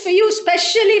 this is for you,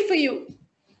 especially for you.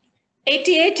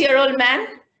 88-year-old man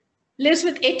lives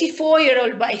with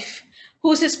 84-year-old wife,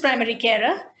 who's his primary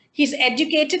carer. He's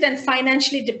educated and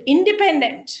financially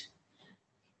independent.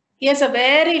 He has a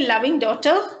very loving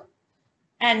daughter,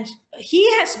 and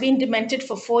he has been demented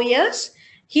for 4 years.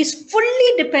 He's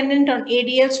fully dependent on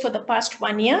ADLs for the past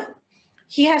 1 year.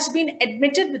 He has been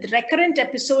admitted with recurrent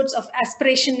episodes of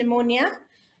aspiration pneumonia,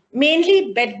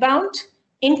 mainly bedbound,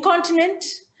 incontinent,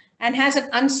 and has an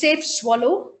unsafe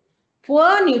swallow,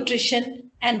 poor nutrition,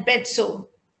 and bed sore.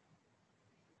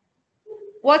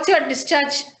 What's your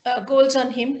discharge goals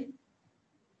on him?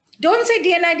 Don't say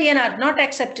DNI, DNR, not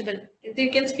acceptable.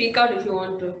 You can speak out if you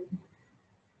want to.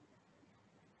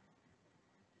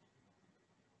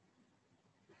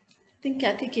 I think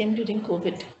Kathy came during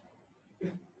COVID.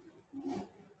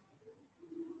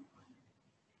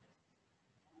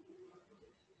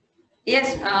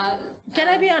 Yes. Can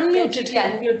I be unmuted?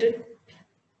 Yeah, unmuted.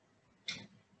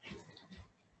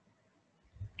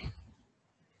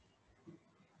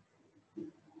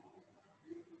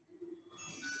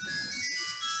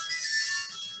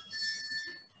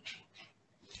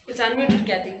 It's unmuted,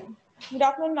 Kathy. Good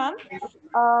afternoon, ma'am.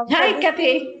 Hi,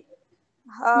 Kathy.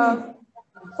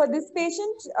 For this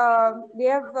patient,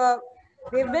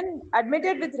 they've been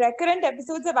admitted with recurrent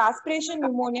episodes of aspiration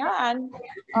pneumonia and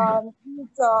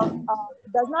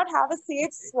does not have a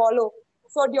safe swallow.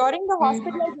 So during the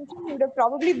hospitalization, he would have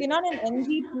probably been on an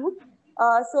NG tube.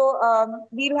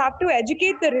 We'll have to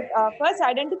educate first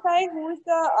identify who is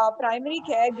the primary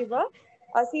caregiver,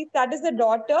 see if that is the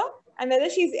daughter, and whether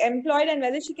she's employed and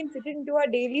whether she can fit it into her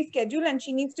daily schedule, and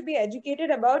she needs to be educated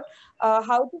about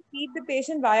how to feed the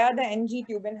patient via the NG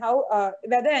tube and how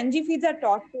whether NG feeds are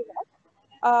taught to her.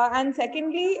 And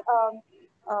secondly,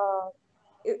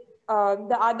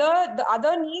 the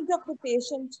other needs of the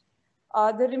patient,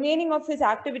 the remaining of his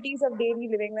activities of daily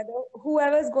living, whether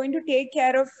whoever is going to take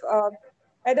care of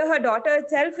whether her daughter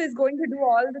itself is going to do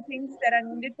all the things that are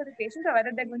needed for the patient, or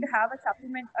whether they're going to have a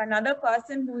supplement, another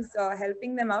person who's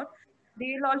helping them out.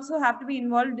 They will also have to be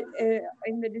involved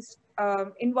in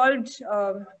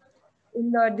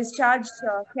the discharge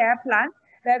care plan,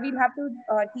 where we'll have to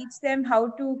teach them how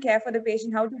to care for the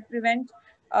patient, how to prevent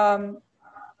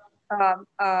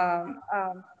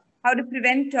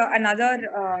another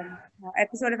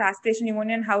episode of aspiration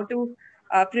pneumonia, and how to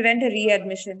prevent a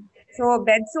readmission. So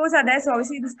bed sores are there. So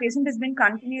obviously this patient has been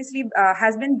continuously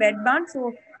has been bedbound.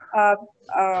 So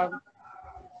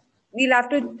we'll have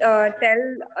to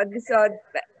tell this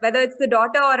whether it's the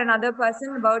daughter or another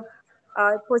person about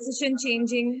position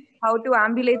changing, how to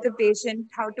ambulate the patient,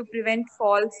 how to prevent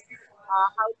falls,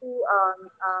 how to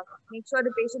make sure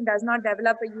the patient does not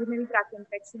develop a urinary tract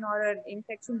infection or an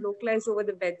infection localized over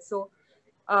the bed. So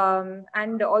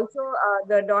and also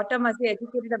the daughter must be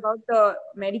educated about the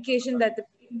medication that the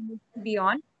patient needs to be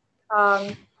on,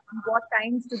 what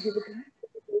times to give it to.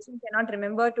 The patient cannot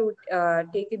remember to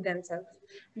take it themselves.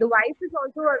 The wife is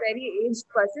also a very aged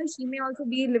person. She may also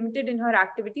be limited in her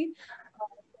activity.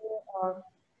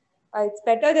 It's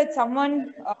better that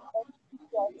someone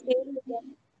staying with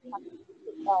them,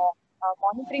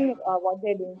 monitoring what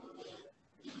they're doing.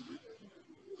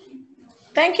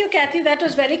 Thank you, Kathy. That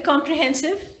was very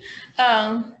comprehensive.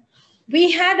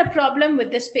 We had a problem with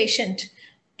this patient.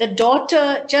 The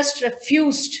daughter just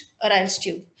refused a Ryle's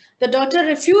tube. The daughter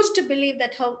refused to believe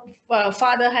that her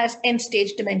father has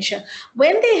end-stage dementia.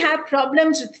 When they have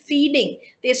problems with feeding,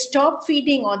 they stop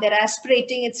feeding or they're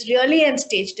aspirating, it's really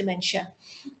end-stage dementia.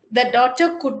 The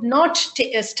daughter could not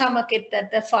stomach it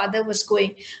that the father was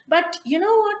going. But you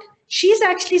know what? She's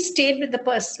actually stayed with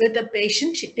the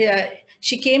patient.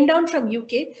 She came down from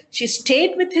UK. She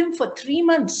stayed with him for 3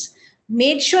 months,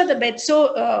 made sure the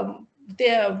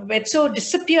Betso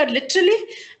disappeared literally,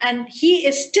 and he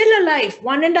is still alive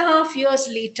 1.5 years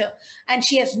later. And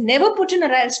she has never put in a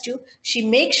rice tube. She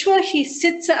makes sure he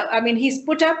sits up. I mean, he's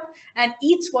put up and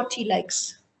eats what he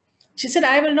likes. She said,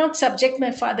 "I will not subject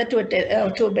my father to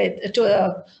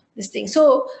this thing."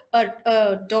 So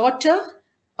a daughter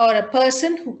or a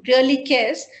person who really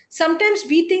cares, sometimes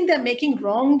we think they're making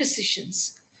wrong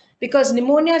decisions, because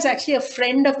pneumonia is actually a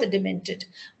friend of the demented.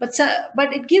 But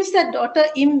it gives that daughter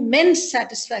immense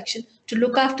satisfaction to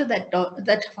look after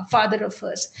that father of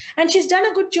hers. And she's done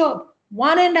a good job.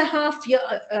 1.5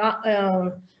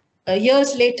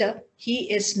 years later,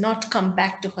 he is not come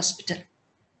back to hospital.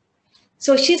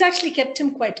 So she's actually kept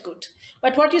him quite good.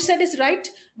 But what you said is right.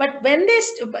 But when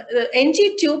the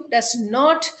NG tube does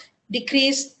not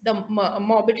decrease the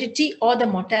morbidity or the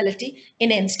mortality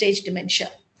in end-stage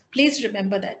dementia. Please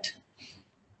remember that.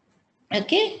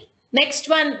 Okay. Next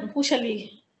one. Who shall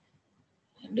we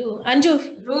do?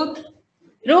 Anju. Ruth.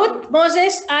 Ruth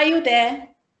Moses, are you there?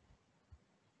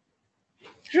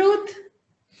 Ruth.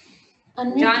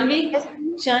 Janvi.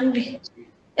 Janvi.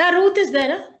 Yeah, Ruth is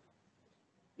there. Huh?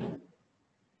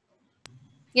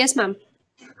 Yes, ma'am.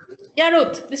 Yeah,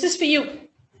 Ruth, this is for you.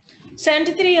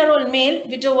 73-year-old male,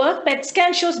 widower, PET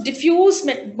scan shows diffuse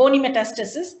bony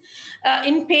metastasis.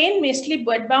 In pain, mostly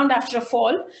bedbound after a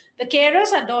fall. The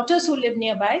carers are daughters who live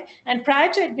nearby, and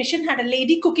prior to admission had a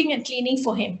lady cooking and cleaning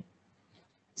for him.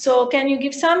 So can you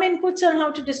give some inputs on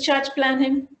how to discharge plan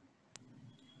him?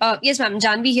 Yes, ma'am.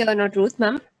 Janvi here, not Ruth,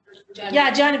 ma'am.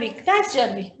 Yeah, Janvi. That's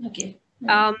Janvi. Okay.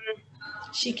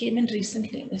 She came in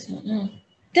recently.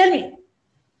 Tell me.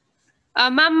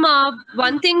 Ma'am,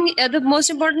 one thing, the most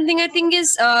important thing I think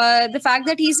is the fact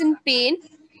that he's in pain,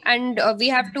 and we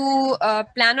have to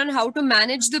plan on how to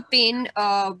manage the pain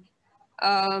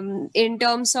in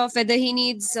terms of whether he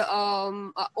needs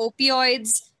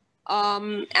opioids,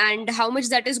 and how much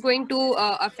that is going to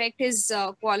affect his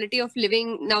quality of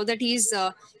living now that he's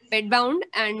bedbound,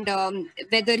 and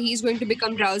whether he's going to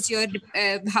become drowsy, or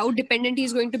how dependent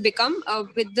he's going to become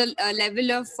with the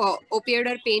level of opioid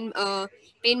or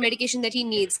pain medication that he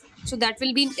needs. So that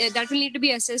will need to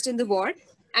be assessed in the ward,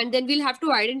 and then we'll have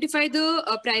to identify the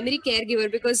primary caregiver,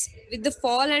 because with the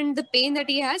fall and the pain that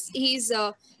he has, his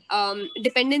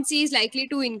dependency is likely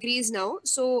to increase now.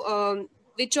 So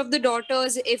which of the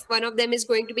daughters, if one of them is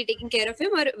going to be taking care of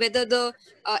him, or whether the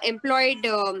employed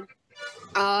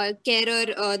carer,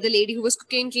 the lady who was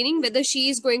cooking and cleaning, whether she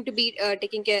is going to be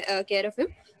taking care of him.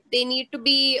 They need to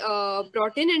be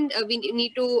brought in, and we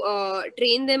need to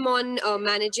train them on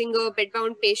managing a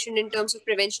bedbound patient in terms of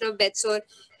prevention of bed sore,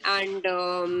 and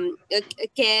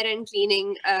care and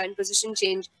cleaning and position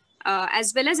change,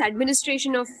 as well as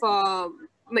administration of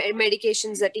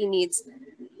medications that he needs.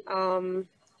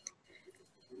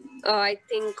 I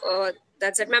think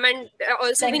that's it, ma'am. And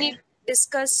also we need to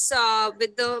discuss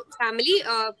with the family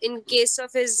in case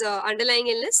of his underlying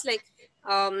illness, like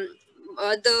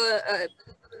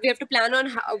we have to plan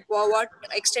on what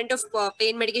extent of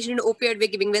pain medication and opioid we're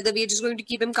giving, whether we're just going to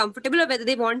keep him comfortable, or whether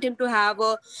they want him to have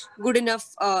a good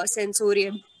enough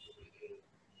sensorium.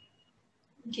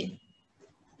 Okay.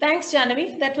 Thanks,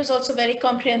 Janavi. That was also very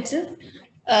comprehensive.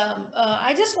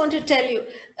 I just want to tell you,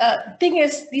 thing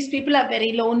is, these people are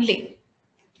very lonely.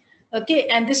 Okay,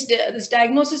 and this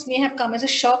diagnosis may have come as a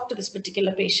shock to this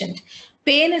particular patient.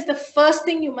 Pain is the first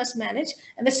thing you must manage,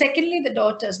 and secondly, the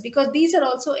daughters, because these are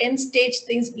also end-stage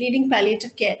things, needing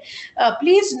palliative care.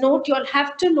 Please note, you'll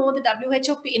have to know the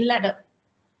WHO pain ladder.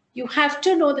 You have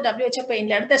to know the WHO pain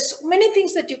ladder. There's so many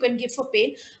things that you can give for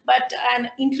pain, and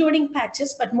including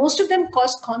patches, but most of them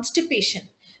cause constipation.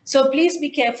 So please be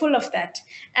careful of that.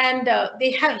 And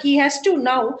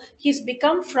he's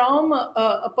become from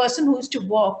a person who used to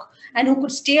walk and who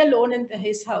could stay alone in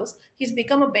his house. He's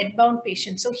become a bedbound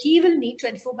patient. So he will need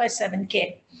 24/7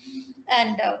 care.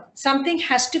 And something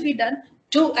has to be done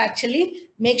to actually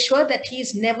make sure that he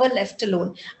is never left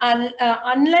alone. And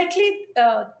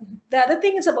the other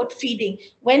thing is about feeding.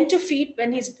 When to feed,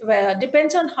 when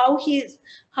depends on how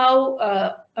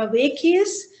awake he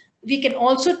is. We can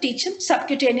also teach him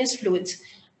subcutaneous fluids.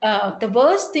 The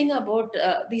worst thing about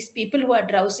these people who are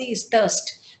drowsy is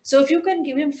thirst. So if you can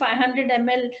give him 500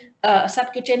 ml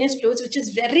subcutaneous fluids, which is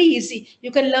very easy,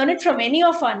 you can learn it from any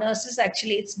of our nurses.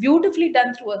 Actually, it's beautifully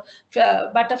done through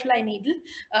a butterfly needle.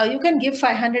 You can give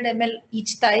 500 ml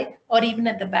each thigh, or even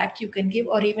at the back you can give,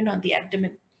 or even on the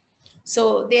abdomen.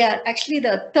 So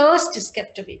the thirst is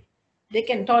kept away. They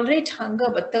can tolerate hunger,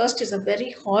 but thirst is a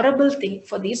very horrible thing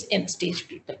for these end-stage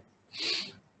people.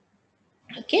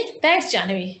 Okay, thanks,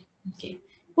 Janavi. Okay,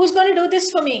 Who's going to do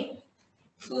this for me?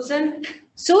 Susan.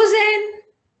 Susan,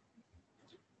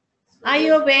 are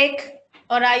you awake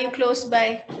or are you close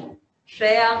by?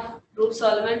 Shreya. Ruth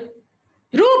Solomon.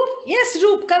 Roop, yes,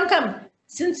 Roop, come.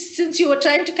 Since you were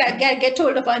trying to get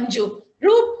hold of Anju.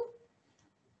 Roop.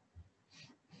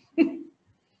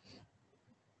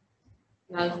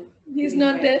 No. He's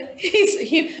not there.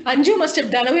 Anju must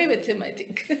have done away with him, I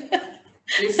think.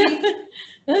 Lissy.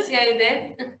 Lissy, are you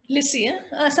there? Lissy,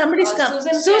 huh? Somebody's come.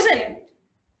 Susan,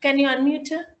 can you unmute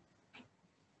her?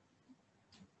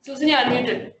 Susan, you're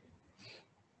unmuted.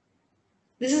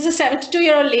 This is a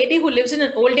 72-year-old lady who lives in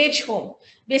an old age home.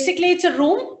 Basically, it's a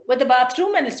room with a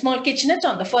bathroom and a small kitchenette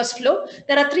on the first floor.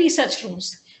 There are 3 such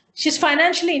rooms. She's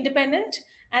financially independent,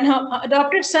 and her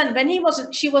adopted son, when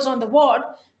she was on the ward,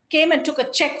 came and took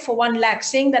a check for 1 lakh,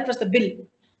 saying that was the bill.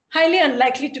 Highly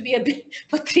unlikely to be a bill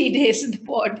for 3 days in the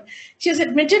ward. She was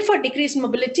admitted for decreased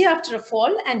mobility after a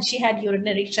fall, and she had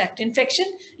urinary tract infection,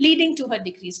 leading to her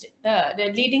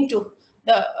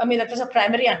that was a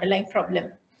primary underlying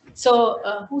problem. So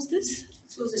who's this?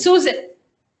 Susan.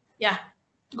 Yeah,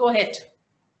 go ahead.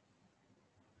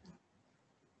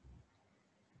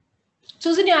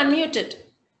 Susan, you're unmuted.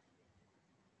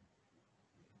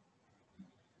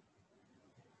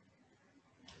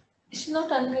 She's not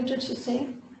unmuted, she's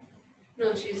saying.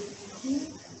 No, she's...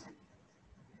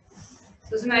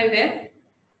 Susan, are you there?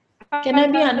 Can I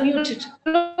be unmuted?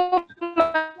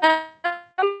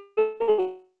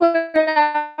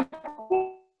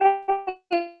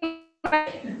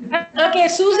 Okay,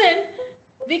 Susan,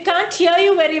 we can't hear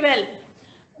you very well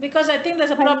because I think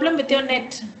there's a problem with your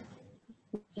net.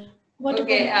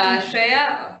 Okay,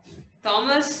 Shreya,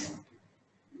 Thomas.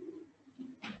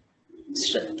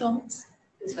 Thomas.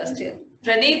 Is first year.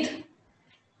 Praneeth.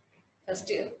 First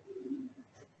year.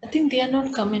 I think they are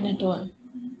not coming at all.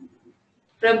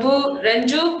 Prabhu,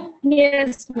 Ranju.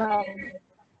 Yes, ma'am.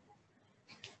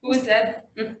 Who is that?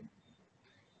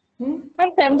 I'm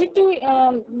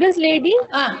 72. This lady.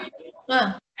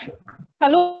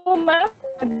 Hello, ma'am.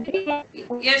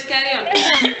 Yes, carry on.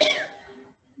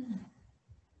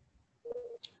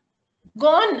 Go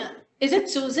on. Is it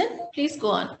Susan? Please go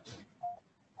on.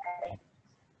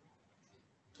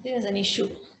 There's an issue.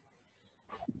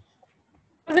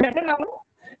 Is it better now?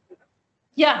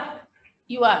 Yeah,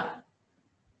 you are.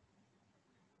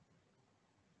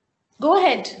 Go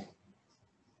ahead.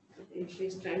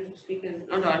 She's trying to speak and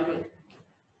not audible.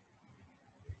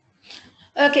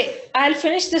 Okay, I'll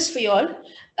finish this for you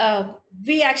all.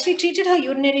 We actually treated her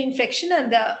urinary infection,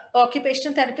 and the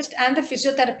occupational therapist and the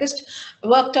physiotherapist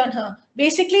worked on her.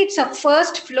 Basically, it's a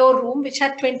first floor room which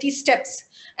had 20 steps.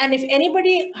 And if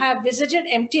anybody have visited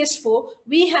MTS4,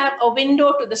 we have a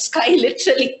window to the sky,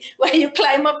 literally, where you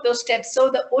climb up those steps. So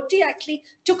the OT actually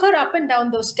took her up and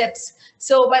down those steps.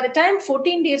 So by the time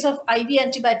 14 days of IV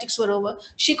antibiotics were over,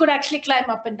 she could actually climb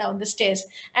up and down the stairs.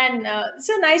 And it's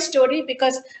a nice story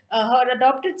because her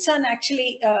adopted son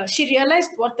actually, she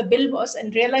realized what the bill was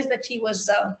and realized that he was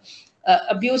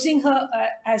abusing her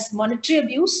as monetary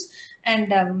abuse.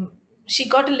 And she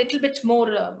got a little bit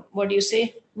more,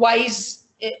 wise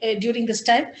during this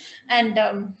time.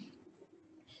 And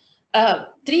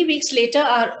 3 weeks later,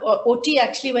 our OT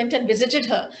actually went and visited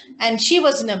her, and she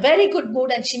was in a very good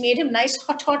mood, and she made him nice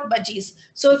hot budgies.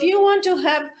 So if you want to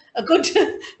have a good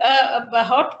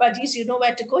hot budgies, you know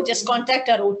where to go. Just contact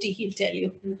our OT, he'll tell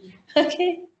you.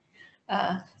 Okay.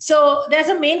 So there's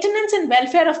a Maintenance and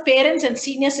Welfare of Parents and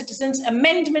Senior Citizens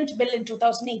Amendment Bill in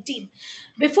 2018.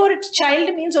 Before it's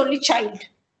child means only child.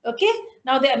 Okay.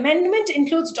 Now the amendment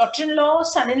includes daughter-in-law,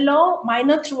 son-in-law,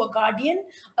 minor through a guardian,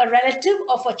 a relative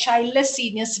of a childless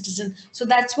senior citizen. So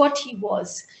that's what he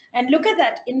was. And look at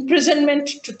that, imprisonment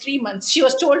to 3 months. She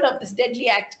was told of this deadly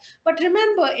act. But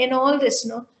remember, in all this,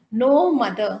 no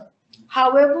mother,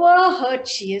 however hurt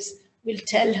she is, will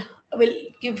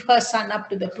give her son up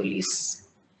to the police.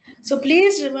 So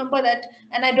please remember that.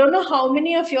 And I don't know how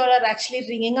many of you are actually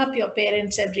ringing up your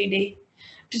parents every day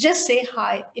to just say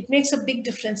hi. It makes a big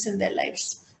difference in their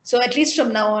lives. So at least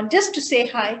from now on, just to say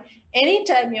hi,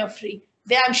 anytime you're free.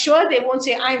 I'm sure they won't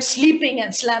say, I'm sleeping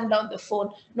and slam down the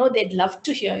phone. No, they'd love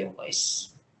to hear your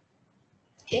voice.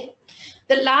 Okay.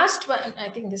 The last one, I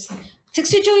think this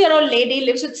 62-year-old lady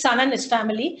lives with son and his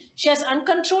family. She has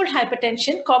uncontrolled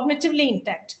hypertension, cognitively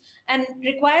intact, and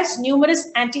requires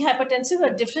numerous antihypertensive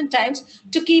at different times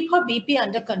to keep her BP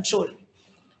under control.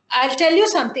 I'll tell you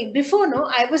something. Before,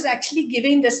 I was actually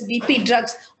giving this BP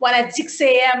drugs, one at 6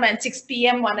 a.m. and 6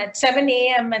 p.m., one at 7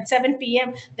 a.m. and 7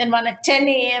 p.m., then one at 10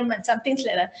 a.m. and something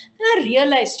like that. Then I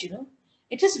realized,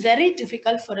 It is very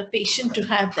difficult for a patient to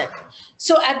have that.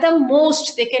 So at the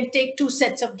most, they can take 2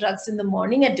 sets of drugs in the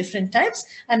morning at different times,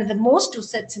 and at the most 2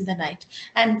 sets in the night.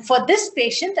 And for this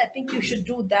patient, I think you should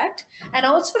do that. And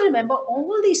also remember,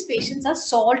 all these patients are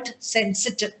salt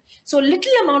sensitive. So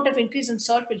little amount of increase in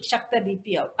salt will chuck their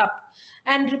BP up.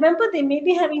 And remember, they may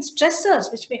be having stressors,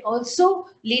 which may also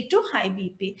lead to high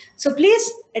BP. So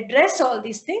please address all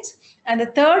these things. And the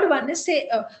third one is,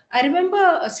 I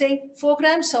remember saying 4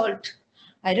 grams salt.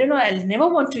 I don't know, I'll never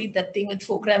want to eat that thing with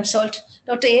 4 grams salt.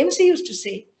 Dr. AMC used to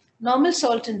say, normal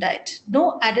salt in diet,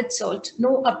 no added salt,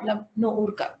 no aplam, no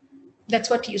urka. That's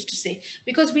what he used to say.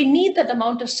 Because we need that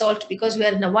amount of salt because we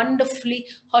are in a wonderfully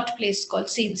hot place called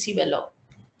CMC Vellore.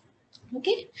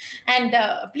 Okay, and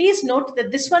please note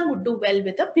that this one would do well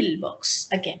with a pill box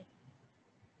again.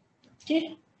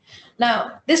 Okay,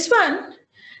 now this one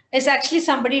is actually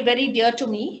somebody very dear to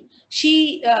me.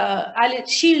 I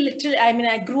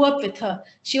grew up with her.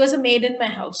 She was a maid in my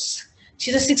house.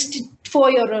 She's a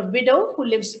 64-year-old widow who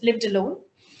lived alone.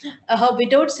 Her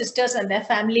widowed sisters and their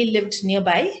family lived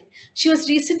nearby. She was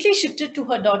recently shifted to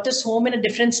her daughter's home in a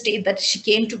different state that she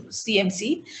came to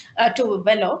CMC, to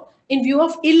Vellore, in view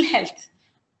of ill health.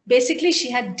 Basically,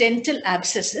 she had dental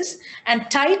abscesses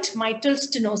and tight mitral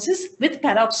stenosis with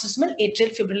paroxysmal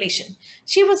atrial fibrillation.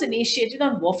 She was initiated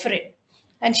on warfarin,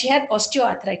 and she had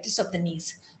osteoarthritis of the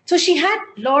knees. So she had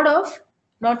a lot of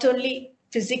not only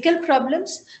physical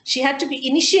problems, she had to be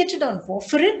initiated on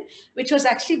warfarin, which was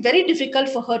actually very difficult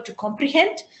for her to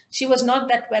comprehend. She was not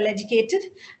that well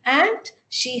educated, and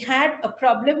she had a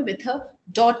problem with her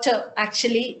daughter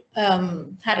actually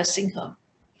harassing her.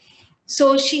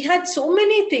 So she had so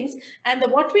many things, and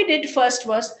what we did first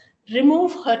was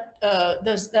remove her,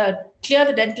 clear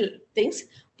the dental things,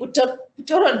 put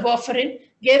her on warfarin,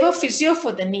 gave her physio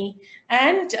for the knee,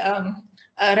 and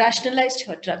rationalized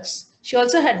her drugs. She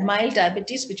also had mild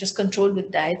diabetes, which was controlled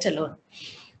with diet alone.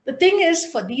 The thing is,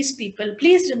 for these people,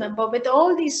 please remember, with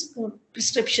all these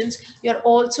prescriptions, you're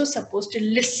also supposed to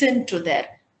listen to their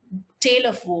tale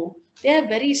of woe. They have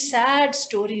very sad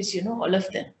stories, all of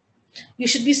them. You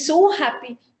should be so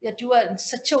happy that you are in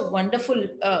such a wonderful,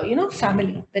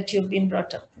 family that you've been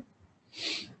brought up.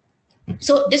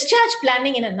 So discharge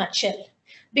planning in a nutshell.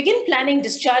 Begin planning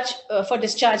discharge for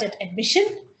discharge at admission.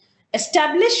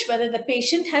 Establish whether the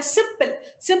patient has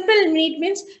simple need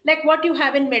means like what you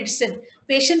have in medicine.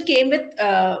 Patient came with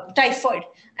typhoid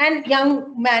and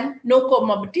young man, no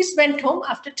comorbidities, went home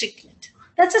after treatment.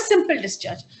 That's a simple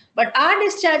discharge. But our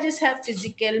discharges have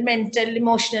physical, mental,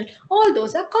 emotional, all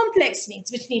those are complex needs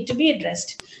which need to be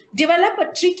addressed. Develop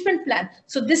a treatment plan.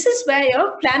 So this is where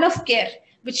your plan of care,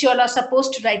 which you all are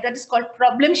supposed to write, that is called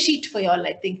problem sheet for you all,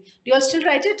 I think. Do you all still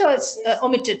write it or it's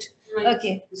omitted? Right.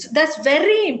 Okay, so that's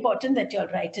very important that you all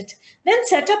write it. Then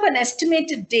set up an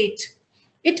estimated date.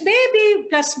 It may be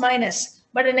plus minus,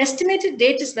 but an estimated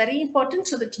date is very important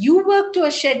so that you work to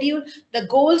a schedule, the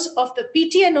goals of the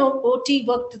PT and OT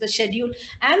work to the schedule,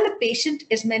 and the patient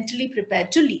is mentally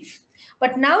prepared to leave.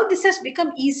 But now this has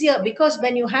become easier because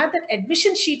when you have that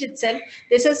admission sheet itself,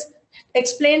 this is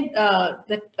explain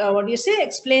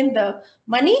explain the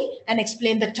money and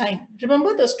explain the time.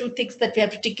 Remember those 2 things that we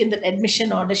have to tick in the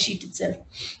admission order sheet itself.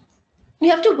 You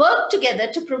have to work together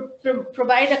to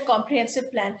provide a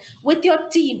comprehensive plan with your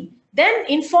team. Then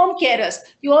inform carers.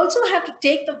 You also have to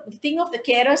take the thing of the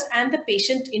carers and the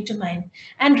patient into mind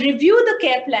and review the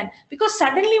care plan, because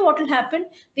suddenly what will happen,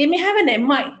 they may have an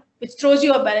MI, which throws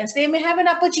you a balance. They may have an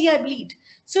upper GI bleed.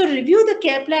 So review the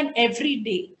care plan every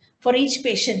day for each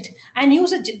patient and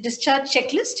use a discharge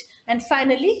checklist. And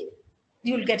finally,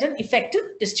 you'll get an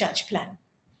effective discharge plan.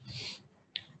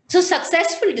 So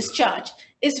successful discharge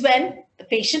is when the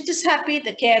patient is happy,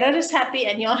 the carer is happy,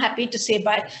 and you're happy to say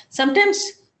bye.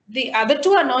 Sometimes the other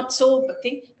 2 are not so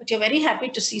thing, but you're very happy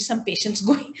to see some patients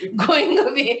going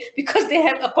away because they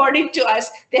have, according to us,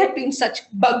 they have been such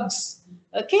bugs.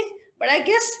 Okay, but I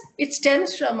guess it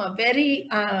stems from a very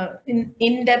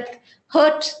in-depth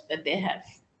hurt that they have.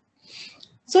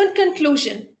 So in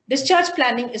conclusion, discharge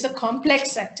planning is a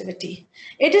complex activity.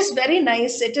 It is very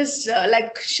nice. It is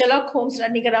like Sherlock Holmes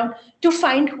running around to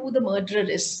find who the murderer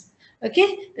is.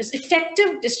 Okay, this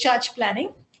effective discharge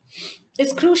planning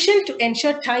is crucial to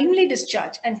ensure timely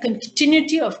discharge and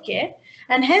continuity of care,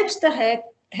 and helps the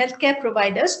healthcare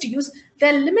providers to use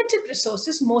their limited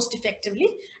resources most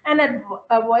effectively and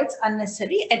avoids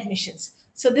unnecessary admissions.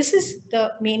 So this is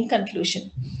the main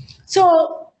conclusion.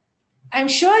 So I'm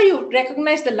sure you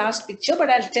recognize the last picture, but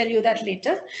I'll tell you that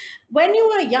later. When you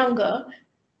were younger,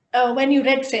 when you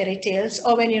read fairy tales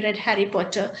or when you read Harry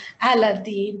Potter,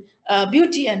 Aladdin,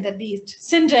 Beauty and the Beast,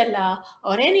 Cinderella,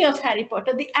 or any of Harry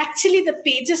Potter, the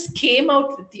pages came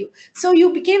out with you. So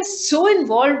you became so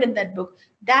involved in that book.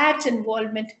 That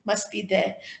involvement must be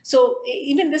there. So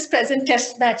even this present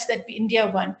test match that India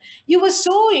won, you were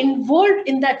so involved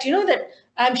in that, that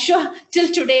I'm sure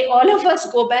till today, all of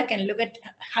us go back and look at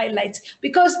highlights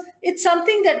because it's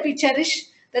something that we cherish.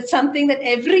 That's something that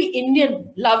every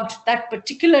Indian loved that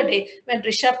particular day when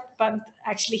Rishabh Pant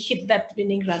actually hit that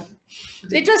winning run.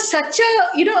 So it was such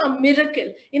a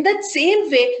miracle. In that same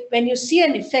way, when you see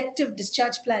an effective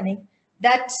discharge planning,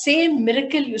 that same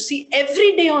miracle you see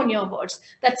every day on your wards,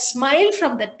 that smile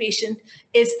from that patient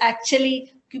is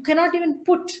actually, you cannot even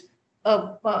put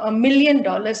 $1 million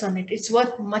on it. It's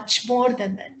worth much more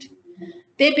than that.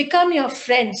 They become your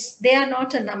friends. They are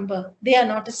not a number. They are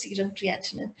not a serum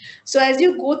creatinine. So as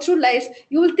you go through life,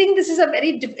 you will think this is a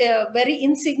very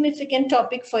insignificant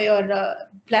topic for your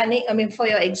planning, for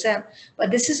your exam.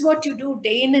 But this is what you do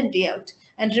day in and day out.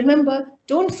 And remember,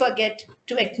 don't forget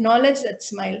to acknowledge that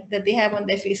smile that they have on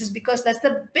their faces because that's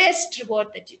the best reward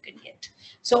that you can get.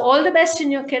 So all the best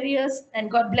in your careers and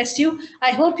God bless you.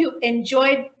 I hope you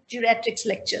enjoyed Geriatrics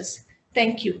lectures.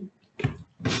 Thank you.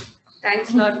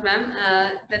 Thanks a lot, ma'am.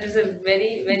 That was a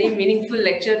very, very meaningful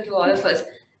lecture to all of us.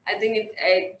 I think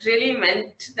it really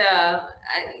meant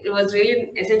it was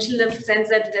really essential in the sense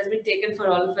that it has been taken for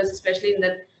all of us, especially in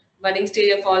the budding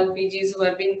stage of all PGs who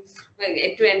have been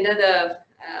yet to enter the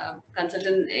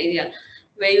consultant area,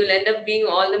 where you'll end up being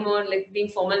all the more like being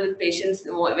formal with patients,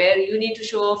 where you need to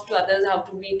show off to others how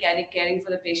to be caring for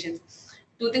the patients.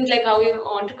 Two things like how you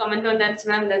want to comment on that,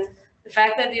 ma'am. That's the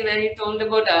fact that you told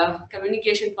about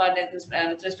communication part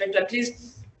with respect to at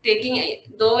least taking,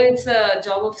 though it's a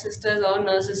job of sisters or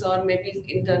nurses or maybe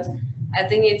interns, I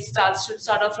think it should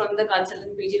start off from the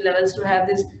consultant PG levels to have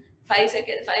this 5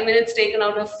 minutes taken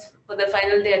out of for the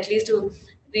final day at least to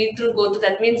read through, go through.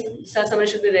 That means someone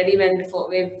should be ready way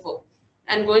before.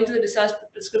 And going through the research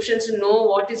prescriptions to know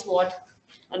what is what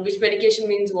and which medication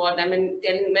means what. I mean,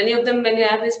 many of them, when you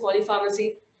have this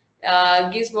polypharmacy,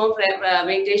 gives more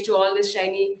weightage to all this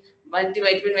shiny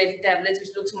multivitamin tablets,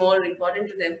 which looks more important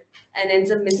to them and ends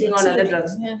up missing on other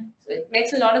drugs. Yeah. So it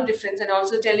makes a lot of difference, and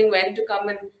also telling when to come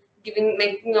and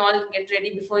making all get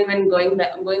ready before even going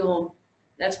home.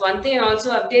 That's one thing, and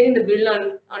also updating the bill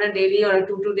on a daily or a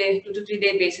 2 to 3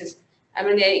 day basis. I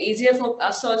mean, they're easier for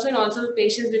us also and also the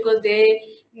patients because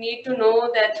they need to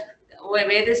know that where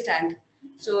they stand.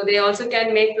 So they also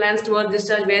can make plans toward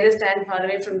discharge, where they stand far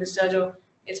away from discharge, or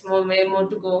it's way more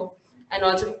to go, and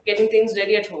also getting things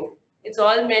ready at home. It's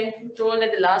all meant told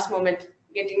at the last moment,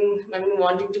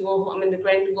 wanting to go home,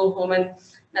 requiring to go home and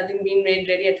nothing being made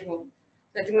ready at home.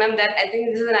 So I think, ma'am, I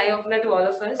think this is an eye opener to all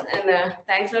of us, and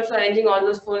thanks a lot for arranging all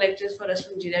those 4 lectures for us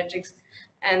from Geriatrics.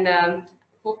 And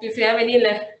hope if you have any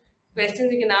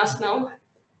questions, you can ask now.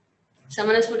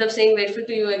 Someone has put up saying grateful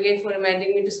to you again for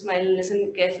reminding me to smile and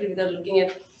listen carefully without looking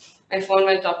at my phone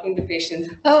while talking to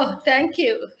patients. Oh, thank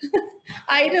you.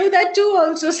 I do that too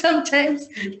also sometimes.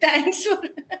 Thanks for...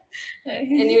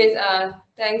 Anyways,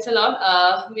 thanks a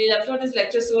lot. We'll upload this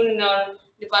lecture soon in our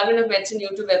Department of Medicine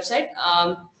YouTube website.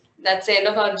 That's the end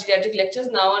of our geriatric lectures.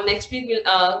 Now, next week,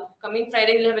 coming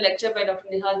Friday, we'll have a lecture by Dr.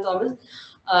 Nihal Thomas,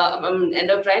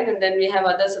 endocrine, and then we have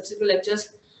other subsequent lectures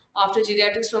after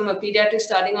geriatrics from pediatrics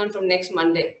starting on from next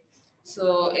Monday.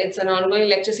 So it's an ongoing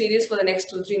lecture series for the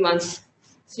next 2-3 months.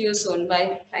 See you soon.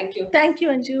 Bye. Thank you. Thank you,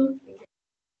 Anju.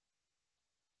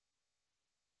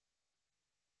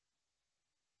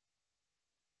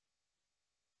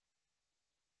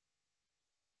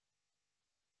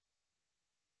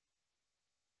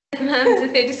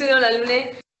 Ma'am, 86-year-old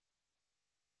alumni.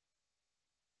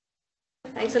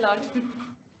 Thanks a lot.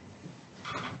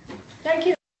 Thank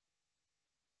you.